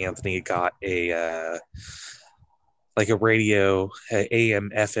recorder, and Anthony got a like a radio, AM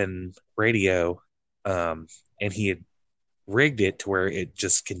FM radio, and he had rigged it to where it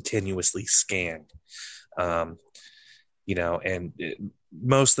just continuously scanned. Um, and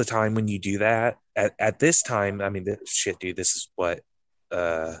most of the time when you do that at this time, I mean, shit, dude, this is what,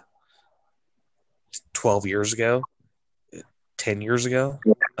 uh, 12 years ago, 10 years ago.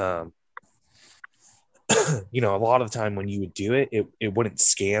 Um, a lot of the time when you would do it, it wouldn't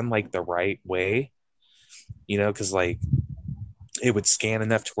scan like the right way, because like it would scan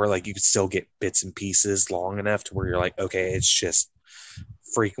enough to where like you could still get bits and pieces long enough to where you're like, okay, it's just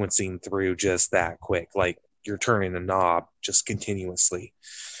frequencing through just that quick. Like you're turning a knob just continuously.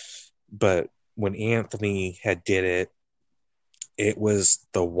 But when Anthony had did it, it was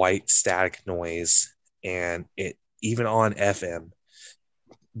the white static noise, and it even on FM,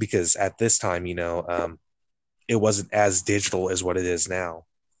 because at this time, it wasn't as digital as what it is now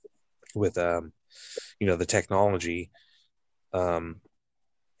with the technology. Um,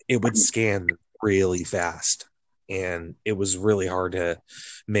 it would scan really fast, and it was really hard to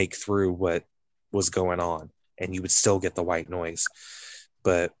make through what was going on, and you would still get the white noise.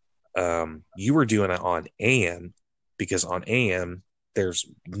 But you were doing it on AM, because on AM there's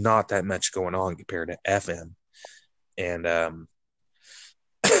not that much going on compared to FM. And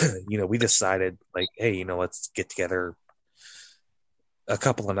we decided like, hey, let's get together a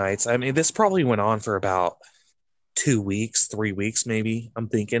couple of nights. I mean, this probably went on for about 2 weeks, 3 weeks maybe, I'm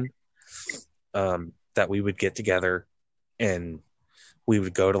thinking, that we would get together and we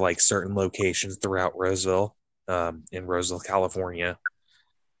would go to like certain locations throughout Roseville, in Roseville, California.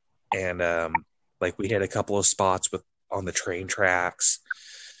 And like we hit a couple of spots with on the train tracks,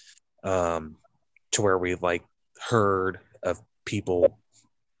 um, to where we like heard of people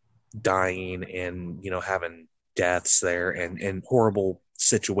dying and having deaths there, and horrible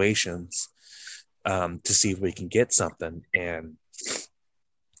situations, to see if we can get something. And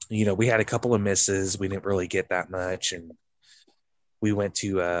we had a couple of misses, we didn't really get that much. And we went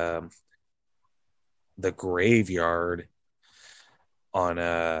to the graveyard on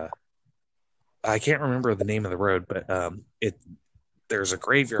I can't remember the name of the road, but it there's a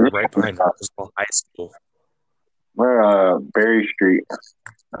graveyard right behind Roseville High School. We're Berry Street.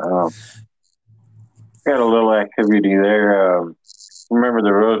 Got a little activity there. Remember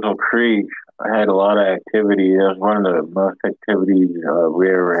the Roseville Creek? I had a lot of activity. It was one of the most activities we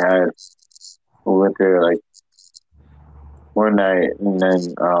ever had. We went there like one night, and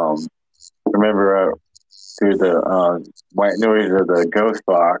then remember through the white noise of the ghost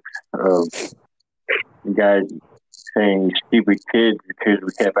box of the guy saying stupid kids, because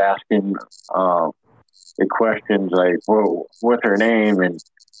we kept asking the questions like, well, what's her name? And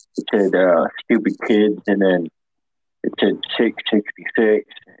it said stupid kids, and then it said 666.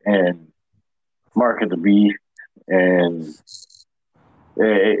 and Mark of the Beast, and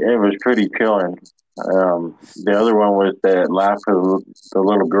it was pretty chilling. The other one was that laugh of the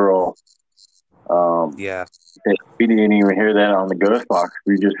little girl. Um, Yeah. we didn't even hear that on the ghost box.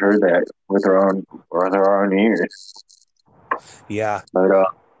 We just heard that with our own ears. Yeah. But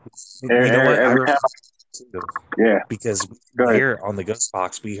You know what? I every remember time, too, yeah, because go ahead. here on the ghost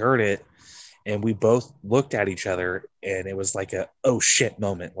box, we heard it and we both looked at each other and it was like a oh shit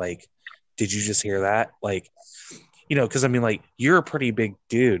moment. Like, did you just hear that? Like, because I mean, like, you're a pretty big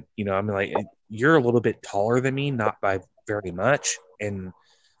dude. I mean, like, you're a little bit taller than me, not by very much. And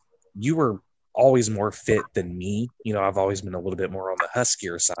you were always more fit than me. I've always been a little bit more on the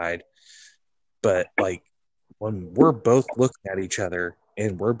huskier side. But, like, when we're both looking at each other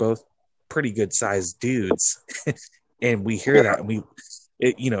and we're both pretty good sized dudes and we hear that and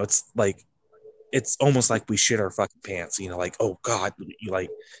it's like, it's almost like we shit our fucking pants, like, oh God, like,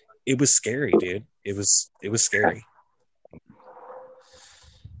 it was scary, dude. It was scary.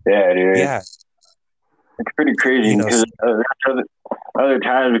 Yeah, dude, Yeah. it's pretty crazy You know, because other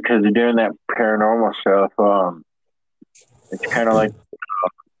times because of doing that paranormal stuff. It's kind of like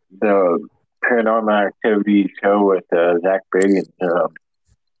the Paranormal Activity show with Zach Bagans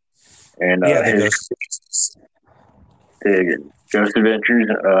and yeah, the his ghost. Ghost Adventures.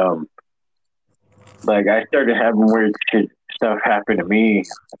 Like I started having weird shit, stuff happen to me,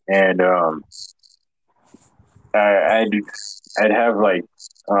 and I'd have like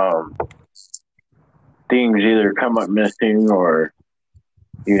um, things either come up missing or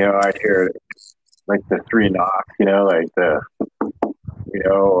I'd hear like the three knocks, like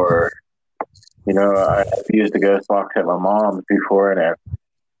or I've used the ghost box at my mom's before, and I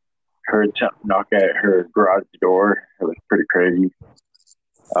heard something knock at her garage door. It was pretty crazy.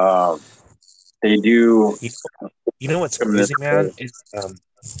 Um, they do You, you know what's some of crazy, man? the Is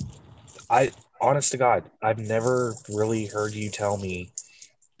I honest to God, I've never really heard you tell me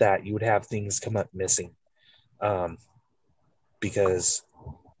that you would have things come up missing. Um, because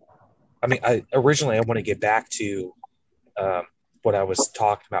I mean, I originally I want to get back to um, what I was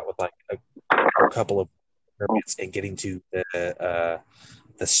talking about with like a couple of minutes and getting to the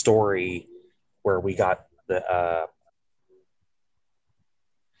story where we got the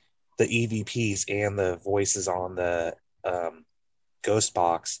EVPs and the voices on the um, ghost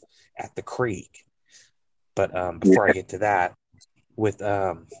box at the creek. But before I yeah, get to that, with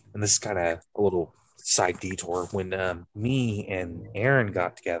and this is kind of a little side detour, when me and Aaron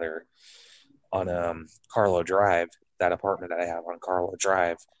got together on Carlo Drive, that apartment that I have on Carlo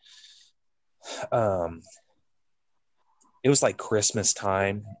Drive, um, it was like Christmas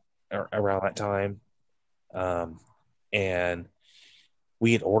time around that time, um, and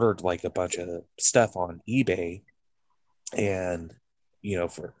we had ordered like a bunch of stuff on eBay, and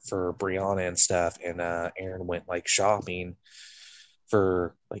for Brianna and stuff, and Aaron went like shopping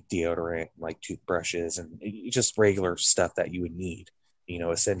for like deodorant, like toothbrushes, and just regular stuff that you would need,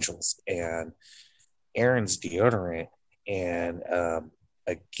 essentials. And Aaron's deodorant and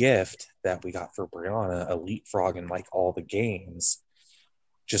a gift that we got for Brianna, Elite Frog, and like all the games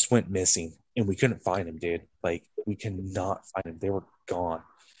just went missing, and we couldn't find them, dude. Like we could not find them. They were gone,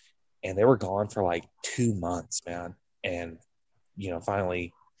 and they were gone for like 2 months, man. And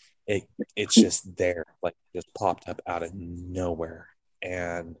finally, it it's just there, like just popped up out of nowhere,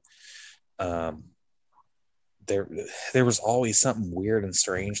 and um, there there was always something weird and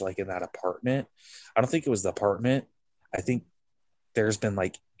strange like in that apartment. I don't think it was the apartment. I think there's been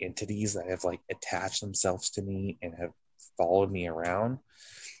like entities that have like attached themselves to me and have followed me around.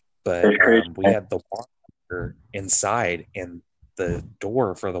 But it's crazy. we had the water heater inside, and the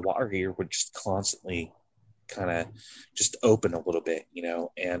door for the water heater would just constantly kind of just open a little bit,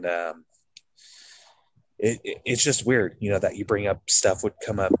 and it's just weird, that you bring up stuff would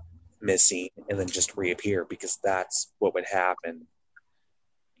come up missing and then just reappear, because that's what would happen,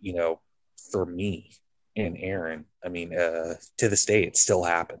 you know, for me and Aaron. I mean, to this day, it still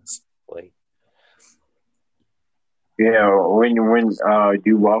happens. Like, When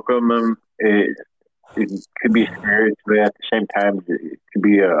you welcome them, it could be scary, but at the same time, it could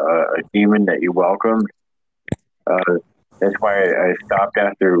be a demon that you welcome. Uh, that's why I stopped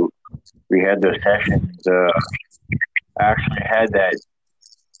after we had those sessions. I actually had that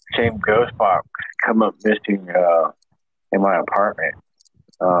same ghost box come up missing in my apartment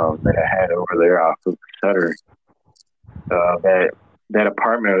that I had over there off of Sutter. That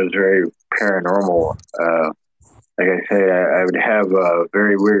apartment was very paranormal. Like I said, I would have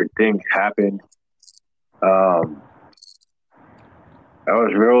very weird things happen. Um, I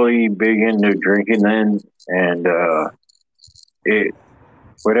was really big into drinking then, and it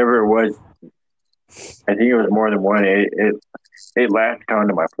whatever it was, I think it was more than one. It latched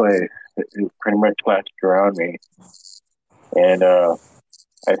onto my place. It pretty much latched around me, and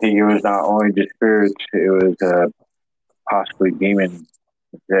I think it was not only just spirits; it was possibly demons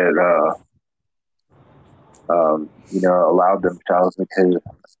that allowed themselves because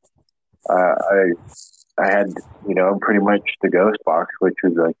I had pretty much the ghost box, which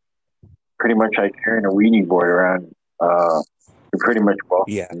was like pretty much like carrying a Ouija board around. You're pretty much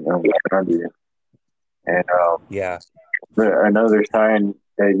welcome Yeah. around you. And Yeah. another sign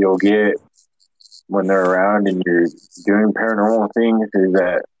that you'll get when they're around and you're doing paranormal things is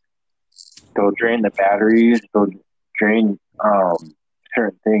that they'll drain the batteries, they'll drain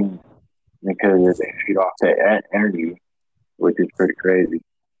certain things because they feed off that energy, which is pretty crazy.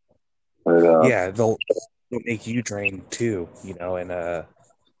 But Yeah. They'll make you drain too, and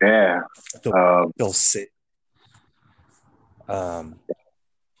yeah, they'll, um, they'll sit, um,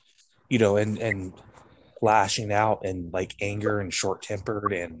 and lashing out and like anger and short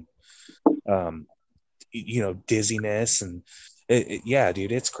tempered and, um, dizziness and yeah,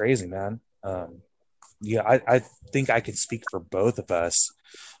 dude, it's crazy, man. Yeah, I think I could speak for both of us.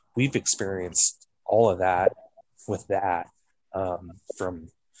 We've experienced all of that with that, from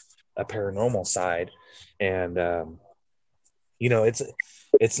a paranormal side, and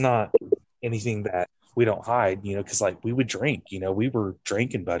it's not anything that we don't hide, because like we would drink, we were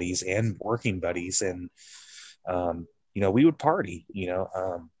drinking buddies and working buddies, and we would party,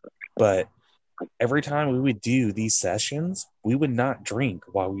 but every time we would do these sessions, we would not drink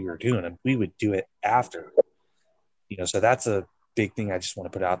while we were doing them. We would do it after, so that's a big thing I just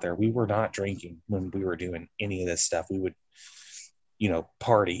want to put out there. We were not drinking when we were doing any of this stuff. We would,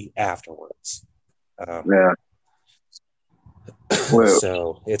 party afterwards. Um, yeah. Well,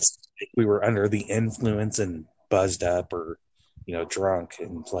 so it's, we were under the influence and buzzed up or, drunk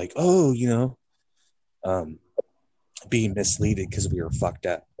and like, oh, um, being misleaded because we were fucked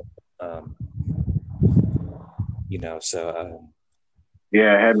up. Um, so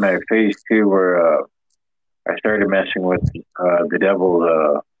yeah, I had my phase two where I started messing with the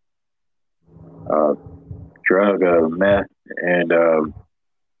devil's uh, drug, meth, and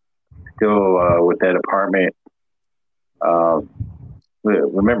still with that apartment. Um,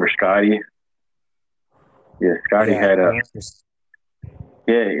 remember Scotty? Yeah, Scotty yeah, had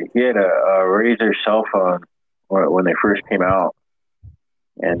he had a Razor cell phone when they first came out,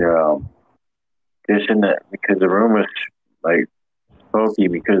 and just in the because the room was like smoky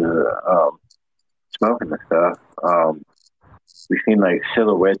because of smoking and stuff. We seen like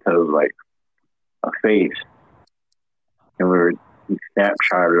silhouettes of like a face, and we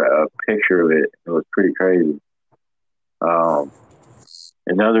snapshot a picture of it. It was pretty crazy. Um,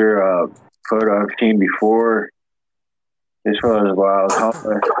 another photo I've seen before. This was while I was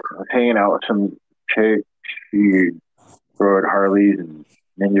homeless. I was hanging out with some chick. She rode Harleys and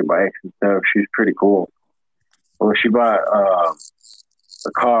ninja bikes and stuff. She's pretty cool. Well, she bought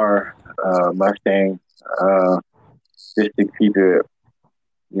a car, Mustang, just to keep it,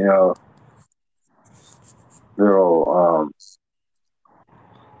 you know, little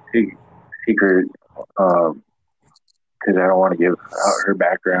secret, because I don't want to give out her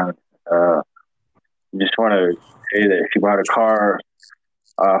background. Uh, just want to say that she bought a car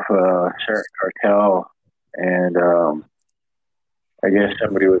off a certain cartel, and I guess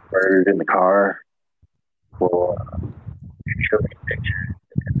somebody was murdered in the car. Well, she showed me pictures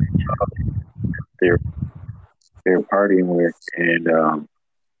they were partying with, and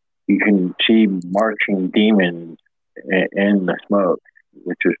you can see marching demons in the smoke,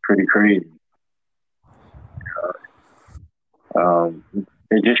 which is pretty crazy. Um,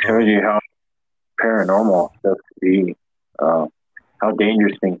 it just shows you how paranormal stuff can be, uh, how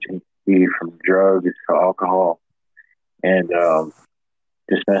dangerous things can be, from drugs to alcohol, and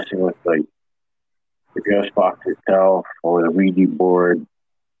just messing with like the ghost box itself or the Ouija board.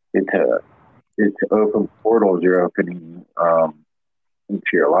 It's open portals you're opening into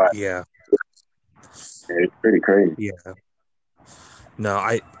your life. yeah, It's pretty crazy. yeah. No,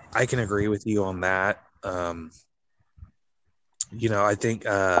 I can agree with you on that. I think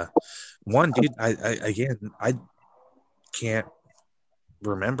one dude, I again, I can't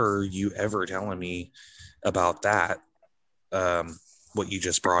remember you ever telling me about that. Um, what you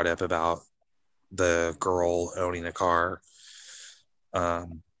just brought up about the girl owning a car,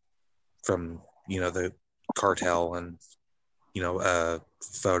 um, from the cartel, and a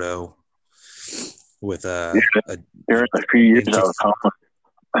photo with a During the few years I ninja. was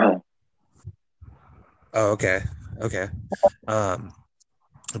homeless, Oh, okay, okay. Um,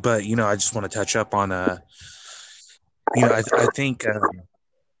 but I just want to touch up on I think.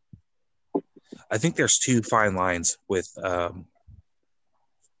 I think there's two fine lines with the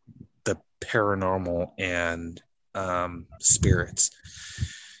paranormal and spirits.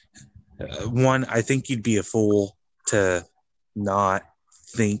 One, I think you'd be a fool to not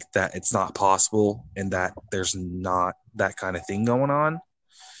think that it's not possible and that there's not that kind of thing going on.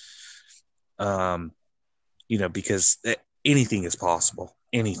 Um, because anything is possible.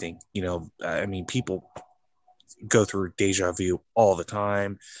 Anything, I mean, people go through deja vu all the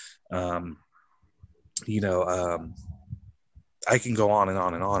time. Um, you know, um, I can go on and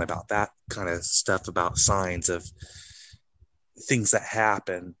on and on about that kind of stuff, about signs of things that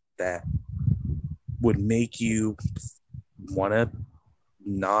happen that would make you want to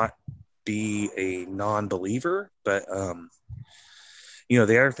not be a non-believer. But the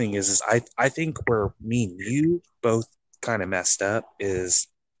other thing is I think where me and you both kind of messed up is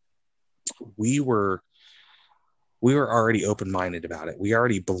we were already open-minded about it. We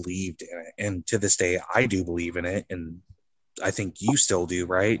already believed in it, and to this day I do believe in it, and I think you still do,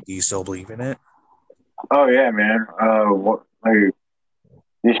 right? Do you still believe in it? Oh yeah, man. What like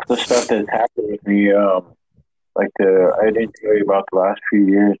this the stuff that's happened with me. I didn't tell you about the last few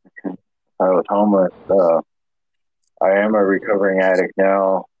years because I was homeless. I am a recovering addict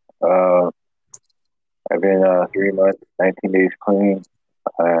now. Uh, I've been 3 months, 19 days clean,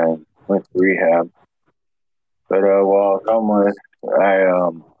 and went to rehab. But while I was homeless, I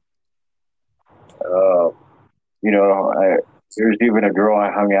uh, I there's even a girl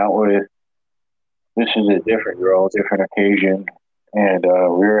I hung out with. This is a different girl, different occasion, and we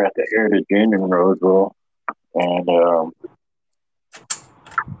were at the Heritage Inn in Roseville, and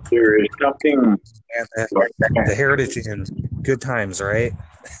there is something And like the heritage and good times, right?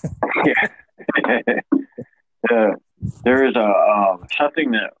 yeah. uh, there is a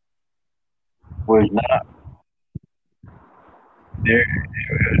something that was not there.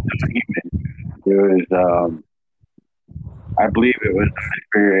 It was I believe it was a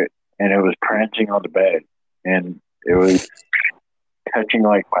spirit, and it was prancing on the bed, and it was touching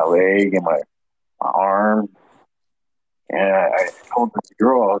like my leg and my arm. And I told this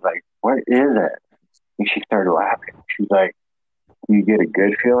girl, I was like, "What is it?" And she started laughing. She's like, "Do you get a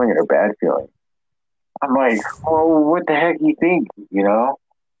good feeling or a bad feeling?" I'm like, "Well, what the heck do you think?" I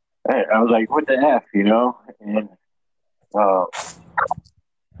was like, "What the f?" And uh,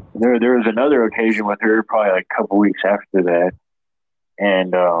 there was another occasion with her, probably like a couple weeks after that,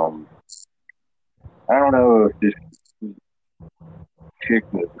 and I don't know if this chick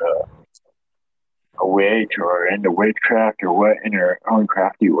was a witch or into witchcraft or what in her own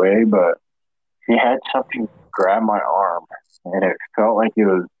crafty way, but she had something grab my arm, and it felt like it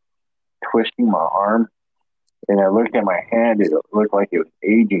was twisting my arm. And I looked at my hand; it looked like it was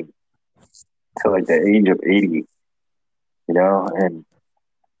aging to like the age of 80. And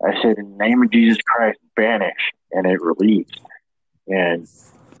I said, "In the name of Jesus Christ, banish," and it released. And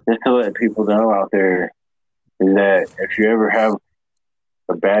just to let people know out there is that if you ever have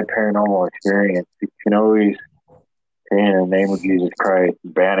a bad paranormal experience, you can always say in the name of Jesus Christ,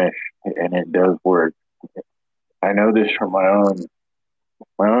 banish, and it does work. I know this from my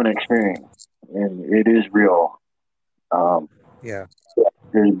own experience, and it is real. Um, Yeah.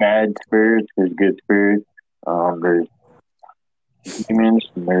 there's bad spirits, there's good spirits, there's demons,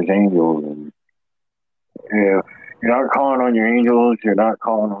 and there's angels. And if you're not calling on your angels, you're not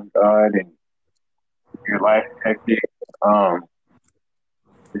calling on God, and your life is hectic, um,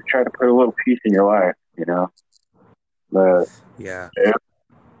 just try to put a little peace in your life. But Yeah. yeah,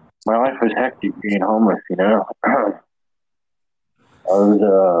 my life was hectic being homeless. I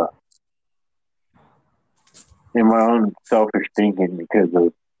was in my own selfish thinking because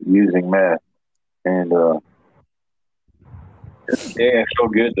of using meth. And yeah, I feel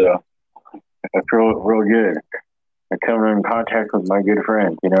good though. I feel real good. I come in contact with my good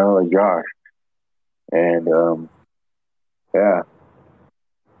friends, like Josh. And yeah,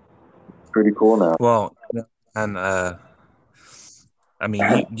 pretty cool now. Well, and I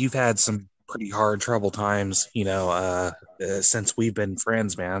mean, you've had some pretty hard trouble times, since we've been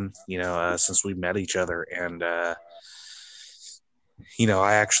friends, man. Since we met each other, and I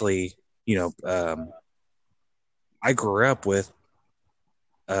actually, I grew up with,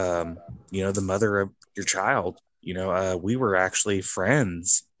 the mother of your child. We were actually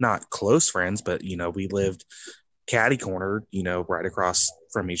friends, not close friends, but we lived catty corner, right across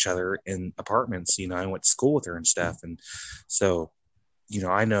from each other in apartments. I went to school with her and stuff, and so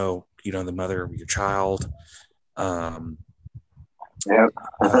I know, the mother of your child. Um, Yep.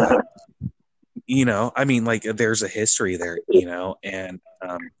 uh, I mean, like, there's a history there, and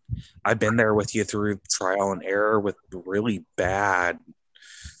I've been there with you through trial and error with really bad,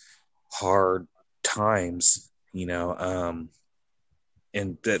 hard. times,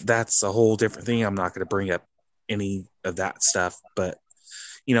 and that's a whole different thing. I'm not going to bring up any of that stuff, but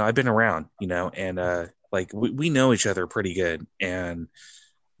I've been around, and like we know each other pretty good, and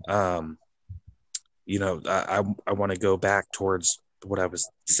um, I want to go back towards what I was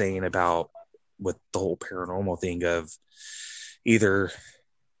saying about with the whole paranormal thing of either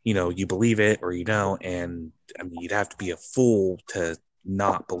you believe it or you don't, and I mean you'd have to be a fool to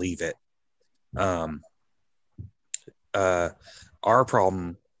not believe it. Um, uh, our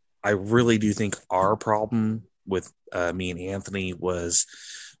problem, I really do think our problem with me and Anthony was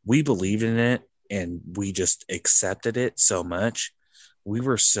we believed in it and we just accepted it so much. We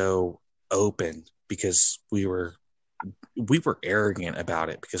were so open because we were arrogant about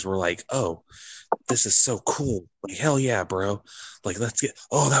it because we're like, oh, this is so cool. Like, hell yeah, bro. Like, let's get,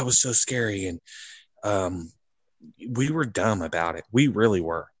 oh, that was so scary. And um, we were dumb about it. We really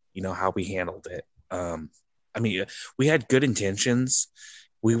were, how we handled it. I mean, we had good intentions.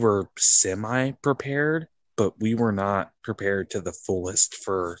 We were semi prepared, but we were not prepared to the fullest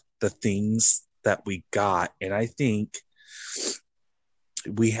for the things that we got. And I think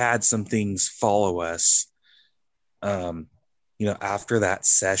we had some things follow us. Um, after that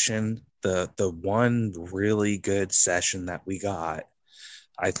session, the one really good session that we got,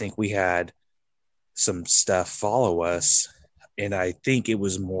 I think we had some stuff follow us, and I think it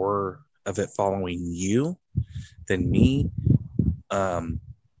was more of it following you than me. Um,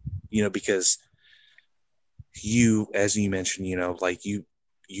 because you, as you mentioned, like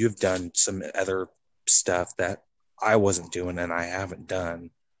you've done some other stuff that I wasn't doing and I haven't done,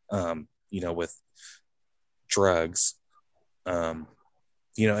 with drugs. Um,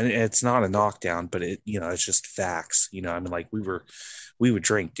 and it's not a knockdown, but it's just facts. I mean, like we would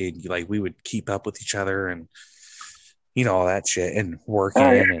drink, dude. Like we would keep up with each other and, all that shit and working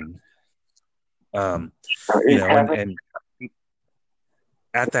Oh, yeah. and, It's happened. and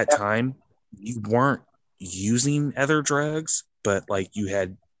at that time you weren't using other drugs, but like you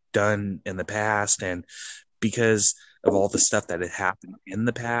had done in the past. And because of all the stuff that had happened in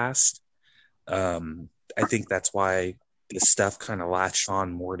the past, I think that's why this stuff kind of latched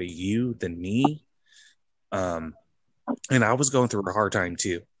on more to you than me. Um, and I was going through a hard time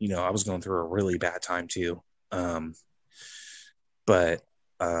too. I was going through a really bad time too. Um, but,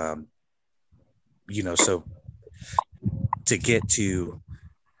 um, so to get to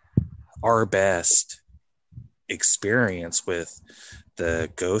our best experience with the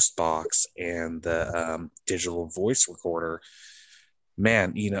ghost box and the digital voice recorder,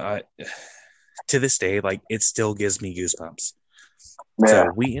 man, to this day, like it still gives me goosebumps. So Yeah.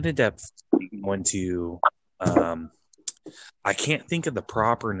 we ended up going to, I can't think of the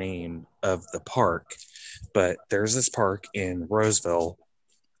proper name of the park, but there's this park in Roseville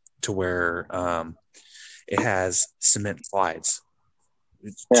to where it has cement slides.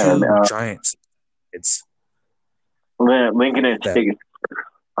 It's Yeah. two giant slides Lincoln and that State.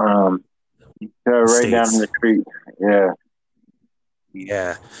 Um, right down states. the street. Yeah.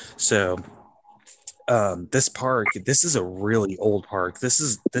 Yeah. So this is a really old park.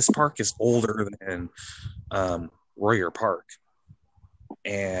 This park is older than Royer Park.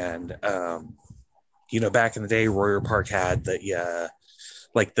 And back in the day, Royer Park had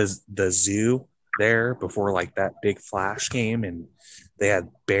like the zoo there before like that big Flash game, and they had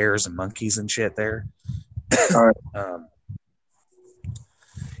bears and monkeys and shit there. All right. um,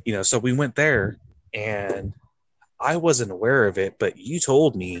 so we went there, and I wasn't aware of it, but you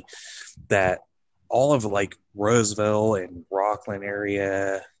told me that all of like Roseville and Rockland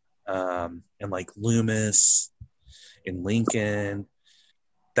area, and like Loomis and Lincoln,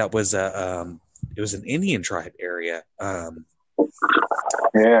 that was it was an Indian tribe area.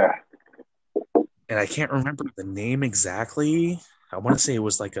 Yeah. And I can't remember the name exactly. I want to say it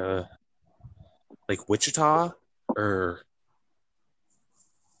was like Wichita, or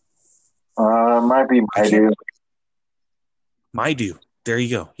Might be I my can't. dude. Maidu. There you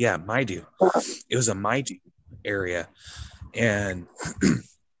go. Yeah, Maidu. It was a Maidu area, and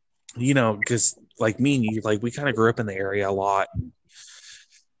because like me and you, like we kind of grew up in the area a lot.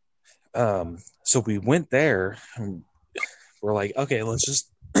 So we went there. And we're like, okay, let's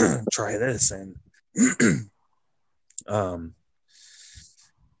just try this, and um,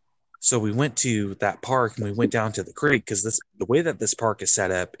 so we went to that park and we went down to the creek because the way that this park is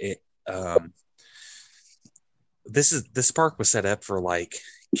set up, um, this park was set up for like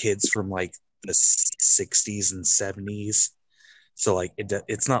kids from like the 60s and 70s. So like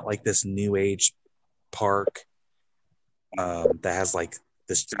it's not like this new age park that has like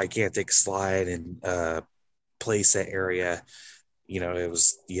this gigantic slide and play set area.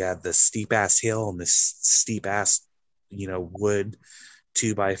 you had the steep ass hill and this steep ass, wood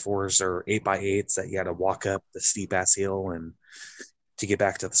 2x4s or 8x8s that you had to walk up the steep ass hill and to get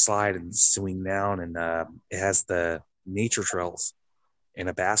back to the slide and swing down. And it has the nature trails and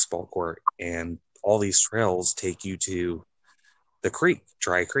a basketball court, and all these trails take you to the creek,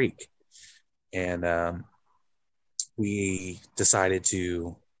 Dry Creek. And we decided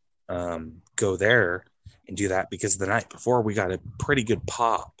to go there and do that because the night before we got a pretty good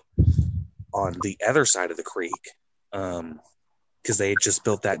pop on the other side of the creek, because they had just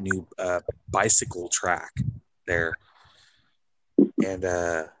built that new bicycle track there. And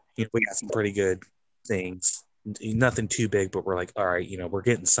we got some pretty good things, nothing too big, but we're like, all right, we're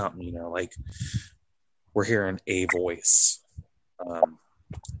getting something, like we're hearing a voice,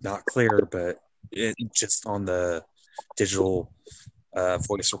 not clear, but it just on the digital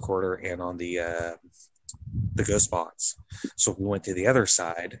voice recorder and on the ghost box. So we went to the other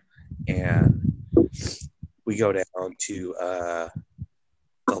side and we go down to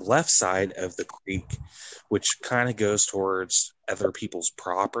the left side of the creek, which kind of goes towards other people's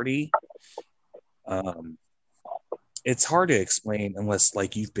property. It's hard to explain unless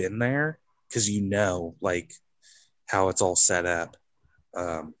like you've been there, because like how it's all set up.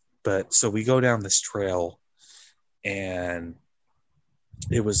 But so we go down this trail, and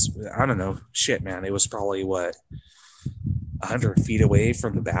it was, I don't know, shit, man. It was probably 100 feet away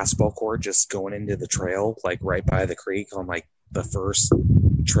from the basketball court, just going into the trail, like right by the creek on like the first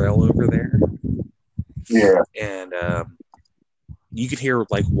trail over there. Yeah. And you could hear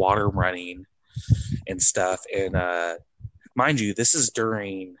like water running and stuff. And mind you, this is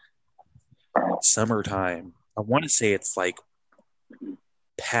during summertime. I want to say it's like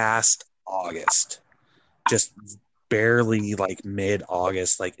past August, just barely like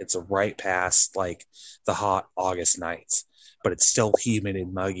mid-August. Like it's right past like the hot August nights, but it's still humid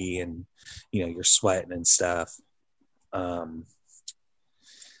and muggy, and you're sweating and stuff.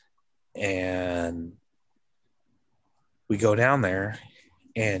 And we go down there,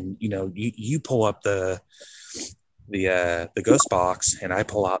 and you pull up the ghost box, and I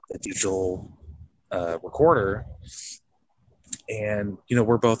pull out the digital recorder, and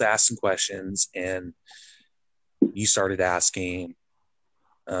we're both asking questions, and you started asking,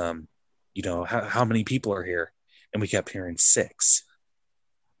 how many people are here, and we kept hearing 6,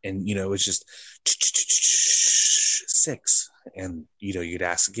 and it was just 6, and you'd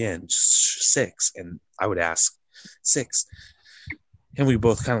ask again 6, and I would ask 6, and we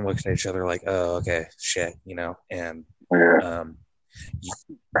both kind of looked at each other like, oh, okay, shit, and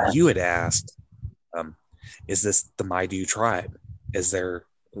you had asked, is this the Maidu tribe? Is there,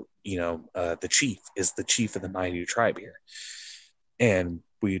 the chief? Is the chief of the Maidu tribe here? And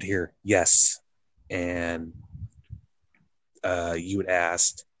we'd hear yes, and you would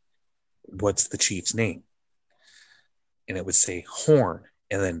ask, what's the chief's name? And it would say Horn,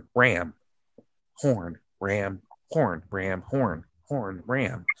 and then Ram, Horn, Ram, Horn, Ram, Horn, Horn,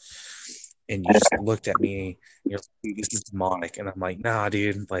 Ram. And you just looked at me, and you're like, this is demonic. And I'm like, nah,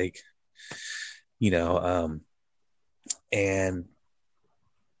 dude, like, and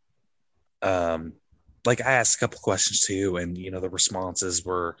like I asked a couple questions too, and the responses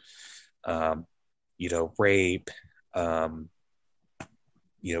were, rape,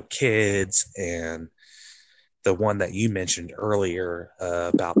 kids, and the one that you mentioned earlier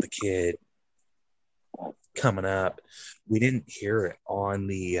about the kid coming up. We didn't hear it on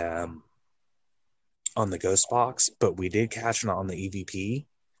the ghost box, but we did catch it on the EVP.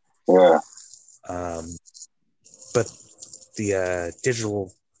 Yeah. But the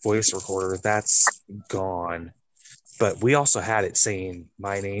digital voice recorder, that's gone. But we also had it saying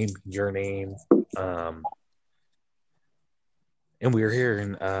my name, your name, and we were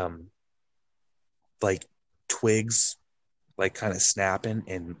hearing like twigs like kind of snapping,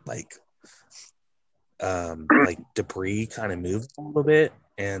 and like debris kind of moved a little bit,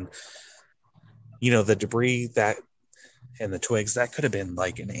 and the debris that and the twigs, that could have been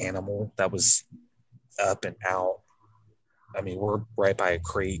like an animal that was up and out. I mean, we're right by a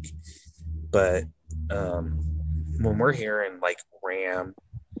creek, but when we're hearing like Ram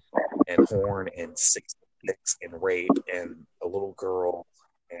and Horn and 6 and rape and a little girl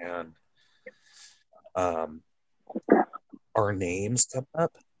and our names come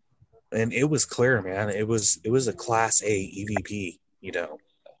up, and it was clear, man. It was a Class A EVP, and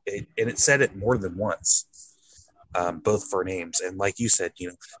it said it more than once, both for names, and like you said,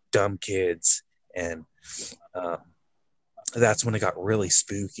 dumb kids, and that's when it got really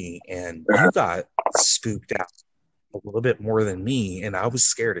spooky, and you got spooked out a little bit more than me, and I was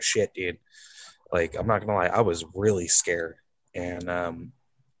scared as shit, dude. Like, I'm not gonna lie, I was really scared. and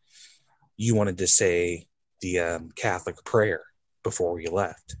you wanted to say the Catholic prayer before we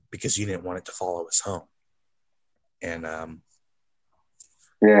left because you didn't want it to follow us home. And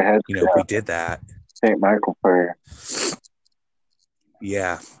Yeah, we did that. St. Michael prayer.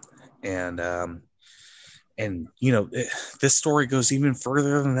 Yeah, and this story goes even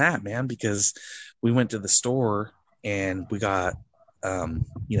further than that, man, because we went to the store and we got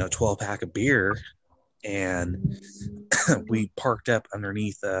 12-pack of beer, and we parked up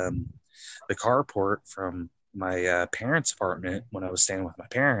underneath the carport from my parents' apartment when I was staying with my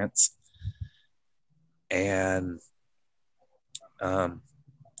parents, and I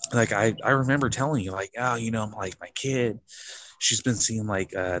remember telling you, like, oh, like my kid, she's been seeing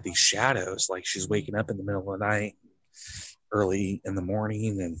like these shadows, like she's waking up in the middle of the night, early in the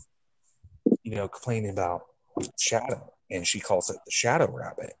morning, and complaining about shadow, and she calls it the shadow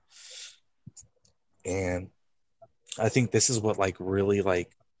rabbit. And I think this is what like really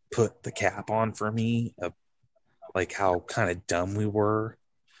like put the cap on for me of like how kind of dumb we were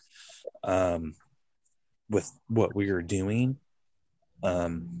with what we were doing.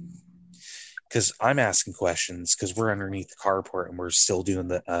 Because I'm asking questions because we're underneath the carport and we're still doing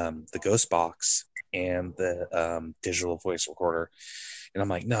the ghost box and the digital voice recorder. And I'm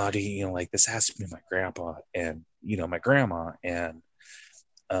like, no, dude, like this has to be my grandpa and my grandma. And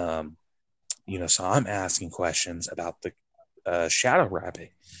so I'm asking questions about the shadow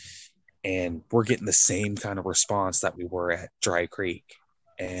rabbit, and we're getting the same kind of response that we were at Dry Creek.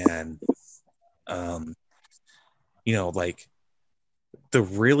 And like the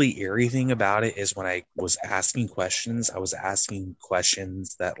really eerie thing about it is when I was asking questions, I was asking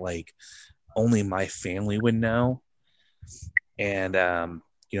questions that like only my family would know. And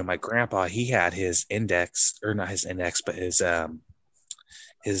my grandpa, he had his index, or not his index, but his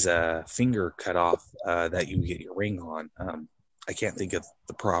finger cut off that you get your ring on. I can't think of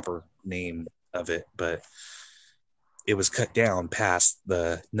the proper name of it, but it was cut down past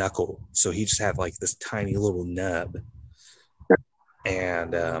the knuckle, so he just had like this tiny little nub.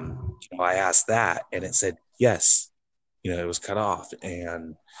 And I asked that, and it said yes, it was cut off.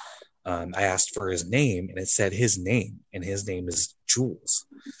 And I asked for his name, and it said his name, and his name is Jules.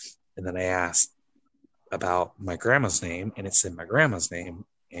 And then I asked about my grandma's name, and it said my grandma's name.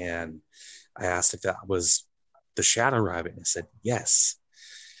 And I asked if that was the shadow rabbit, and it said yes.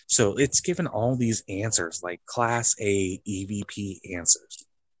 So it's given all these answers, like class A EVP answers.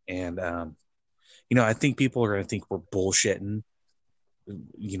 And I think people are going to think we're bullshitting,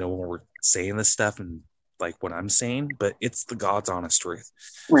 when we're saying this stuff and like what I'm saying, but it's the God's honest truth.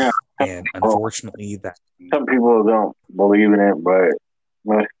 Yeah. And unfortunately, that some people don't believe in it, but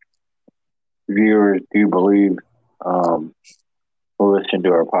most viewers do believe. Who listen to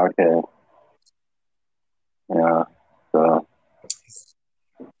our podcast. Yeah. So.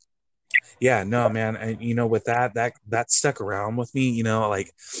 Yeah, no, man. And with that stuck around with me.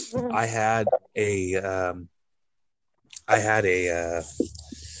 Like I had a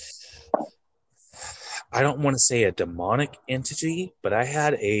I don't want to say a demonic entity, but I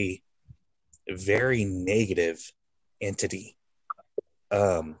had a very negative entity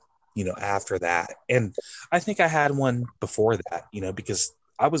after that. And I think I had one before that, because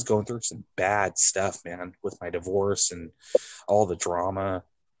I was going through some bad stuff, man, with my divorce and all the drama.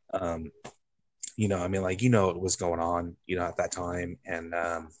 I mean, like, what was going on, at that time. And,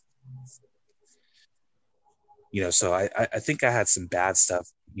 so I think I had some bad stuff,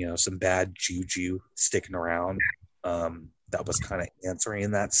 some bad juju sticking around that was kind of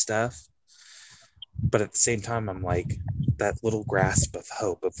answering that stuff. But at the same time, I'm like, that little grasp of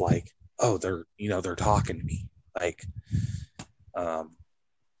hope of like, oh, they're talking to me. Like, I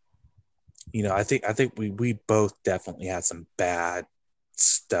think we both definitely had some bad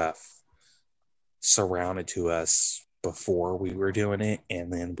stuff surrounded to us before we were doing it,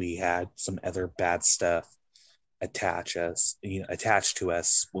 and then we had some other bad stuff attached to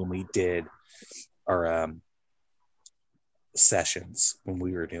us when we did our sessions when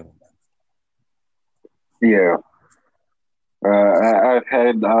we were doing them. Yeah.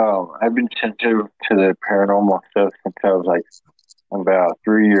 I've been sensitive to the paranormal stuff since I was like about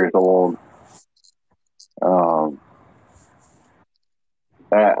 3 years old.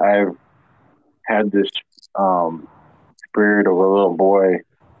 I've had this spirit of a little boy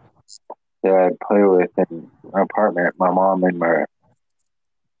that I play with in my apartment. My mom and my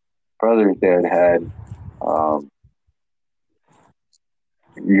brother's dad had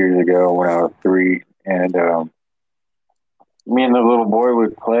years ago when I was 3, and me and the little boy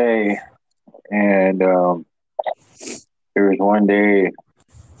would play. And there was one day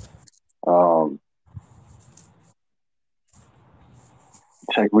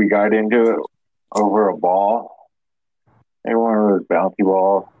It's like we got into it over a ball, and one of those bouncy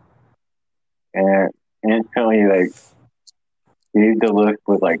balls, and instantly, like, he used to look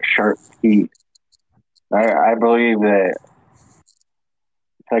with like sharp teeth. I believe that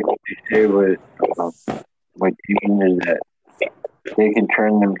it's like what they say with teens is that they can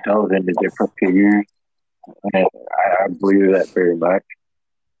turn themselves into different figures, and I believe that very much.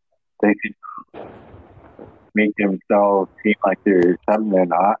 They can make themselves seem like they're something they're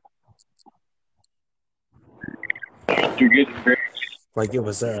not. They're getting very, Like it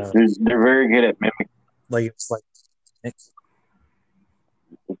was they're very good at mimicking. like it's like It's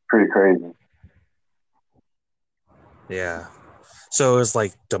pretty crazy. yeah. So it was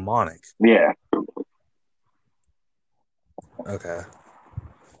like demonic. Yeah. Okay.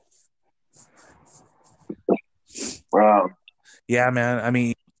 Well, Yeah, man. I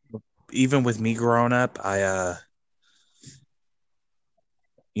mean, even with me growing up, I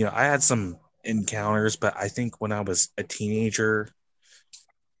had some encounters, but I think when I was a teenager,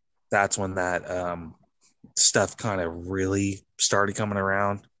 that's when that stuff kind of really started coming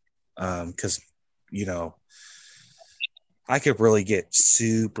around. Because you know, I could really get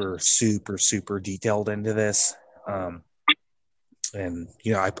super, super, super detailed into this. Um, and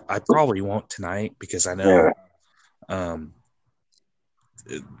I probably won't tonight because I yeah. know um,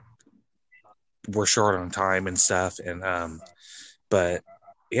 we're short on time and stuff. And but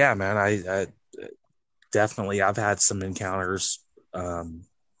yeah, man, I definitely I've had some encounters um,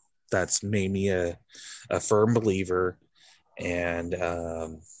 that's made me a firm believer, and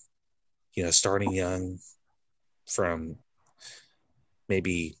starting young from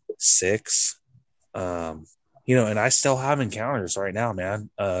maybe 6, and I still have encounters right now, man.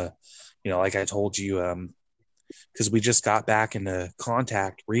 Like I told you, because we just got back into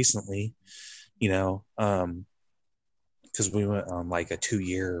contact recently, because we went on like a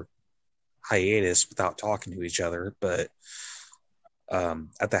 2-year hiatus without talking to each other. But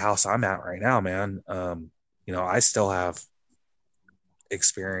at the house I'm at right now, man, I still have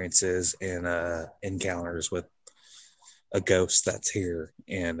experiences and encounters with a ghost that's here.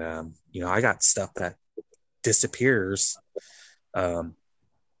 And, I got stuff that disappears. Um,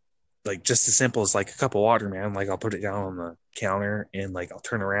 like just as simple as like a cup of water, man. Like I'll put it down on the counter and like I'll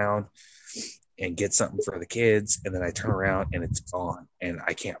turn around and get something for the kids. And then I turn around and it's gone and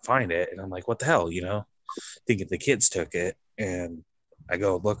I can't find it. And I'm like, what the hell, thinking the kids took it. And I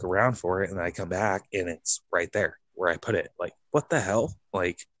go look around for it and I come back and it's right there where I put it. Like, what the hell?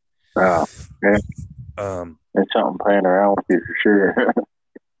 Like, Wow. Yeah. um, There's something playing around with you for sure.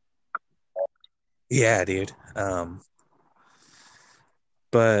 yeah, dude.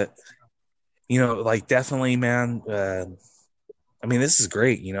 But like definitely, man. I mean, this is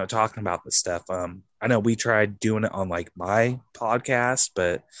great, talking about this stuff. I know we tried doing it on like my podcast,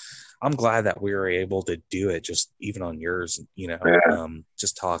 but I'm glad that we were able to do it just even on yours, Yeah.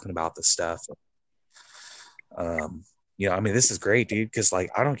 just talking about the stuff. Um, I mean, this is great, dude, because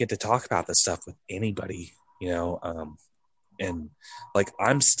like I don't get to talk about this stuff with anybody, and like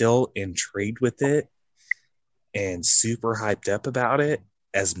I'm still intrigued with it and super hyped up about it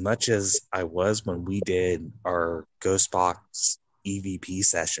as much as I was when we did our Ghost Box EVP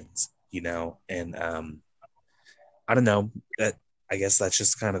sessions, and I don't know that I guess that's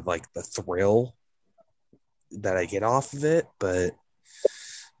just kind of like the thrill that I get off of it, but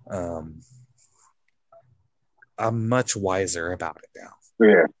um, I'm much wiser about it now.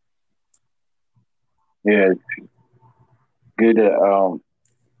 Yeah. Yeah. It's good to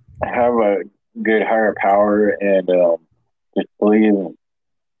have a good higher power and just believe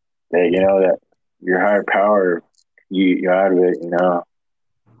that that your higher power you out of it.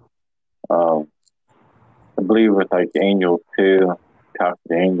 Um, I believe with like angels too. Talk to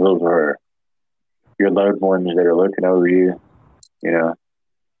the angels or your loved ones that are looking over you. You know,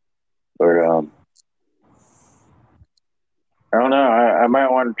 but I don't know. I might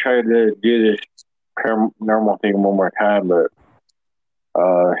want to try to do this paranormal thing one more time, but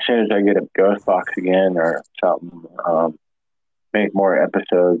as soon as I get a ghost box again or something, make more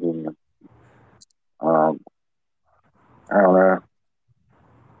episodes and um, I don't know.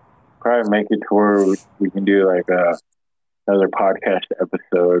 Probably make it to where we can do like another podcast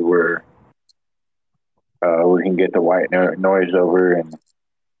episode where we can get the white noise over and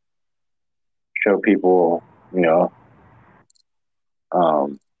show people,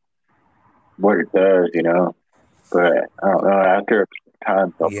 um, what it does. But I don't know. After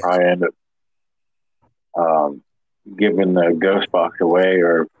time, they'll Yeah, probably end up um, giving the ghost box away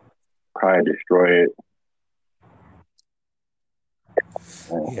or probably destroy it.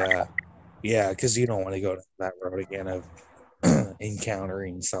 yeah, yeah, because you don't want to go down that road again of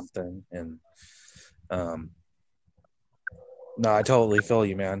encountering something. And um, no, I totally feel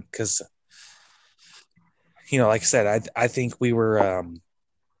you, man. Because like I said, I think we were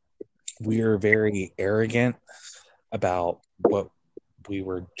very arrogant about what we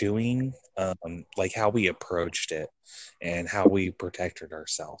were doing, like how we approached it and how we protected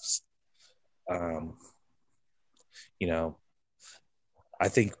ourselves. Um, you know, I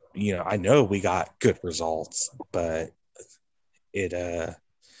think, I know we got good results, but it,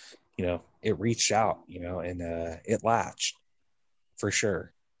 it reached out, and it latched for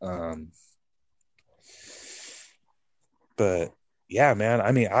sure. But yeah, man,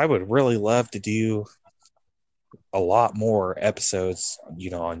 I mean, I would really love to do a lot more episodes,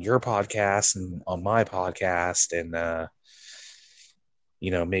 on your podcast and on my podcast, and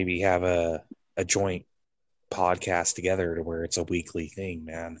maybe have a joint podcast together to where it's a weekly thing,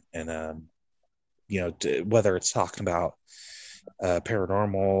 man. And whether it's talking about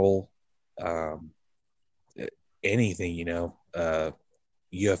paranormal, um, anything,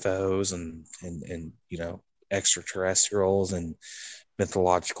 UFOs and extraterrestrials and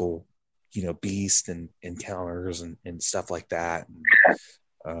mythological, beast and encounters and stuff like that.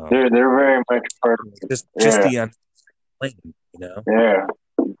 And, they're very much part of it. just the unexplained, Yeah,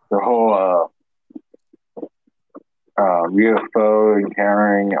 the whole UFO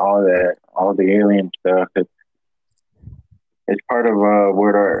encountering all that, all the alien stuff. It's part of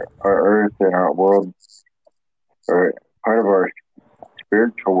what our Earth and our world, or part of our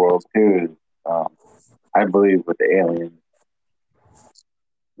spiritual world too. Is, I believe with the aliens.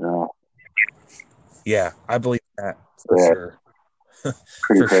 Yeah, I believe that for sure.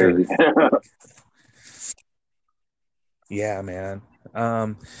 Pretty for crazy. Sure. Yeah, man.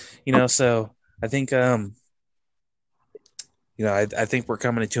 So I think I think we're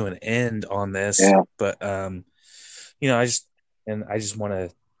coming to an end on this. Yeah. But I just want to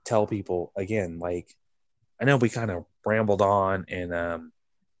tell people again, like, I know we kind of rambled on and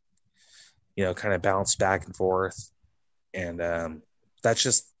kind of bounced back and forth, and that's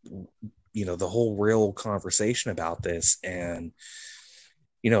just the whole real conversation about this. And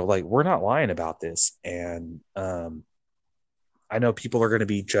like, we're not lying about this. And I know people are going to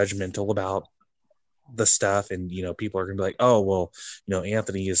be judgmental about the stuff, and people are going to be like, oh well,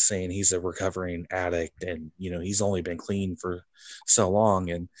 Anthony is saying he's a recovering addict, and he's only been clean for so long,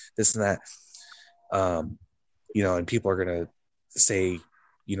 and this and that. And people are going to say,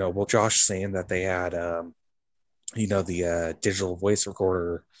 well, Josh is saying that they had the digital voice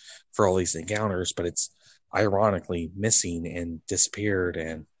recorder for all these encounters, but it's ironically missing and disappeared.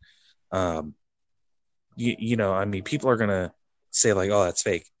 And I mean, people are gonna say like, oh, that's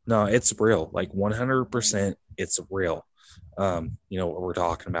fake. No, it's real. Like 100%, it's real. What we're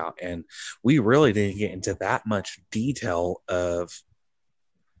talking about. And we really didn't get into that much detail of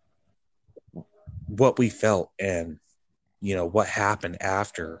what we felt and what happened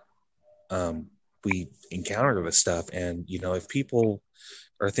after we encountered this stuff. And if people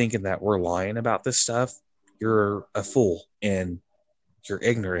are thinking that we're lying about this stuff, you're a fool and you're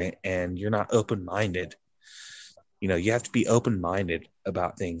ignorant and you're not open-minded. You have to be open-minded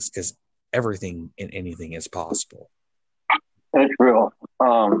about things, because everything and anything is possible. It's real.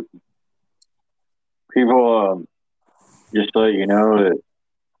 People just let you know that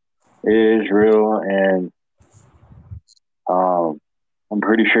it is real, and I'm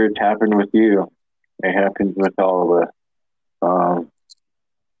pretty sure it's happened with you. It happens with all of us.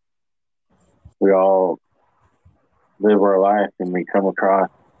 We all live our life, and we come across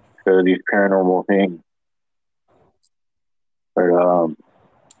these paranormal things. But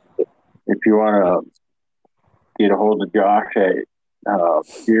if you want to get a hold of Josh at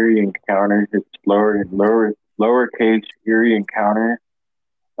Eerie Encounters, it's lowercase Eerie Encounter.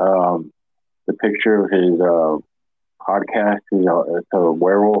 The picture of his podcast is it's a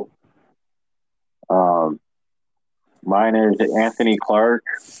werewolf. Mine is Anthony Clark.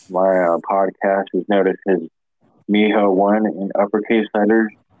 My podcast is noticed as Miho1 in uppercase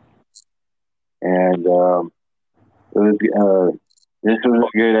letters. And this was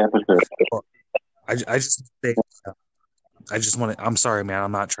a good episode. I just want to, I'm sorry, man.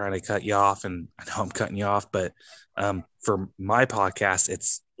 I'm not trying to cut you off, and I know I'm cutting you off, but for my podcast,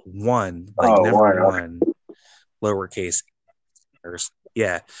 it's one, like number one, lowercase.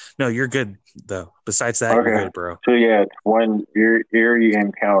 Yeah. No, you're good, though. Besides that, You're good, bro. So, yeah, it's one Eerie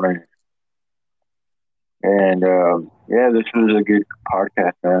Encounter. And, yeah, this was a good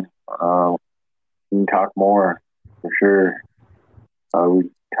podcast, man. We can talk more, for sure. We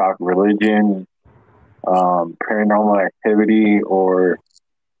talk religion, paranormal activity, or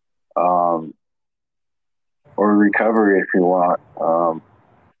or recovery if you want.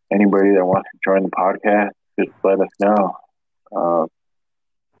 Anybody that wants to join the podcast, just let us know. Uh,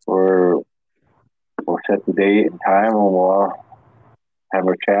 we're, we'll set the date and time, and we'll have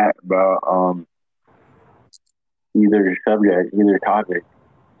a chat about either subject, either topic.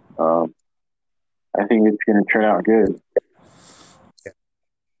 Um, I think it's going to turn out good.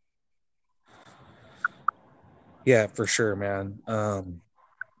 Yeah, for sure, man.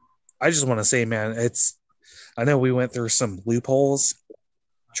 I just want to say, man, I know we went through some loopholes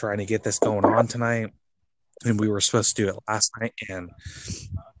trying to get this going on tonight, and we were supposed to do it last night. And,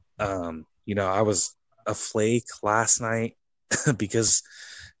 I was a flake last night because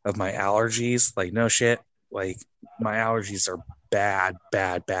of my allergies. Like, no shit. Like, my allergies are bad,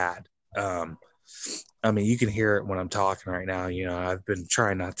 bad, bad. Um, I mean, you can hear it when I'm talking right now. I've been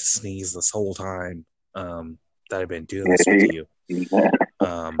trying not to sneeze this whole time that I've been doing this with you.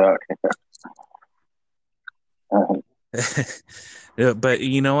 Um, but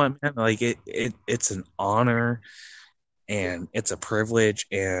you know what, man? Like it's an honor and it's a privilege,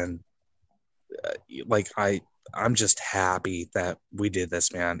 and like I'm just happy that we did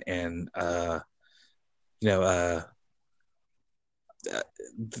this, man. And you know, uh,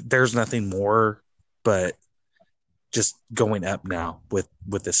 there's nothing more but just going up now with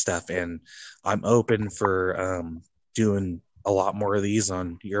this stuff, and I'm open for doing a lot more of these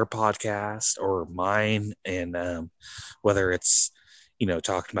on your podcast or mine, and whether it's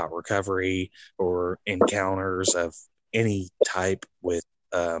talking about recovery or encounters of any type with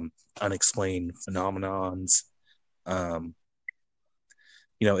unexplained phenomenons. um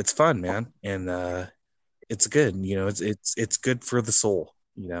it's fun, man, and it's good. It's good for the soul,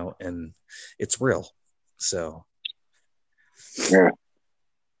 and it's real. So Yeah.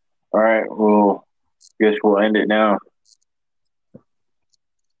 All right. Well, guess we'll end it now.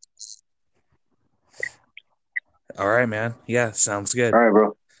 all right, man. Yeah, sounds All good. right,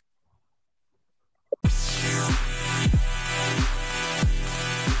 bro.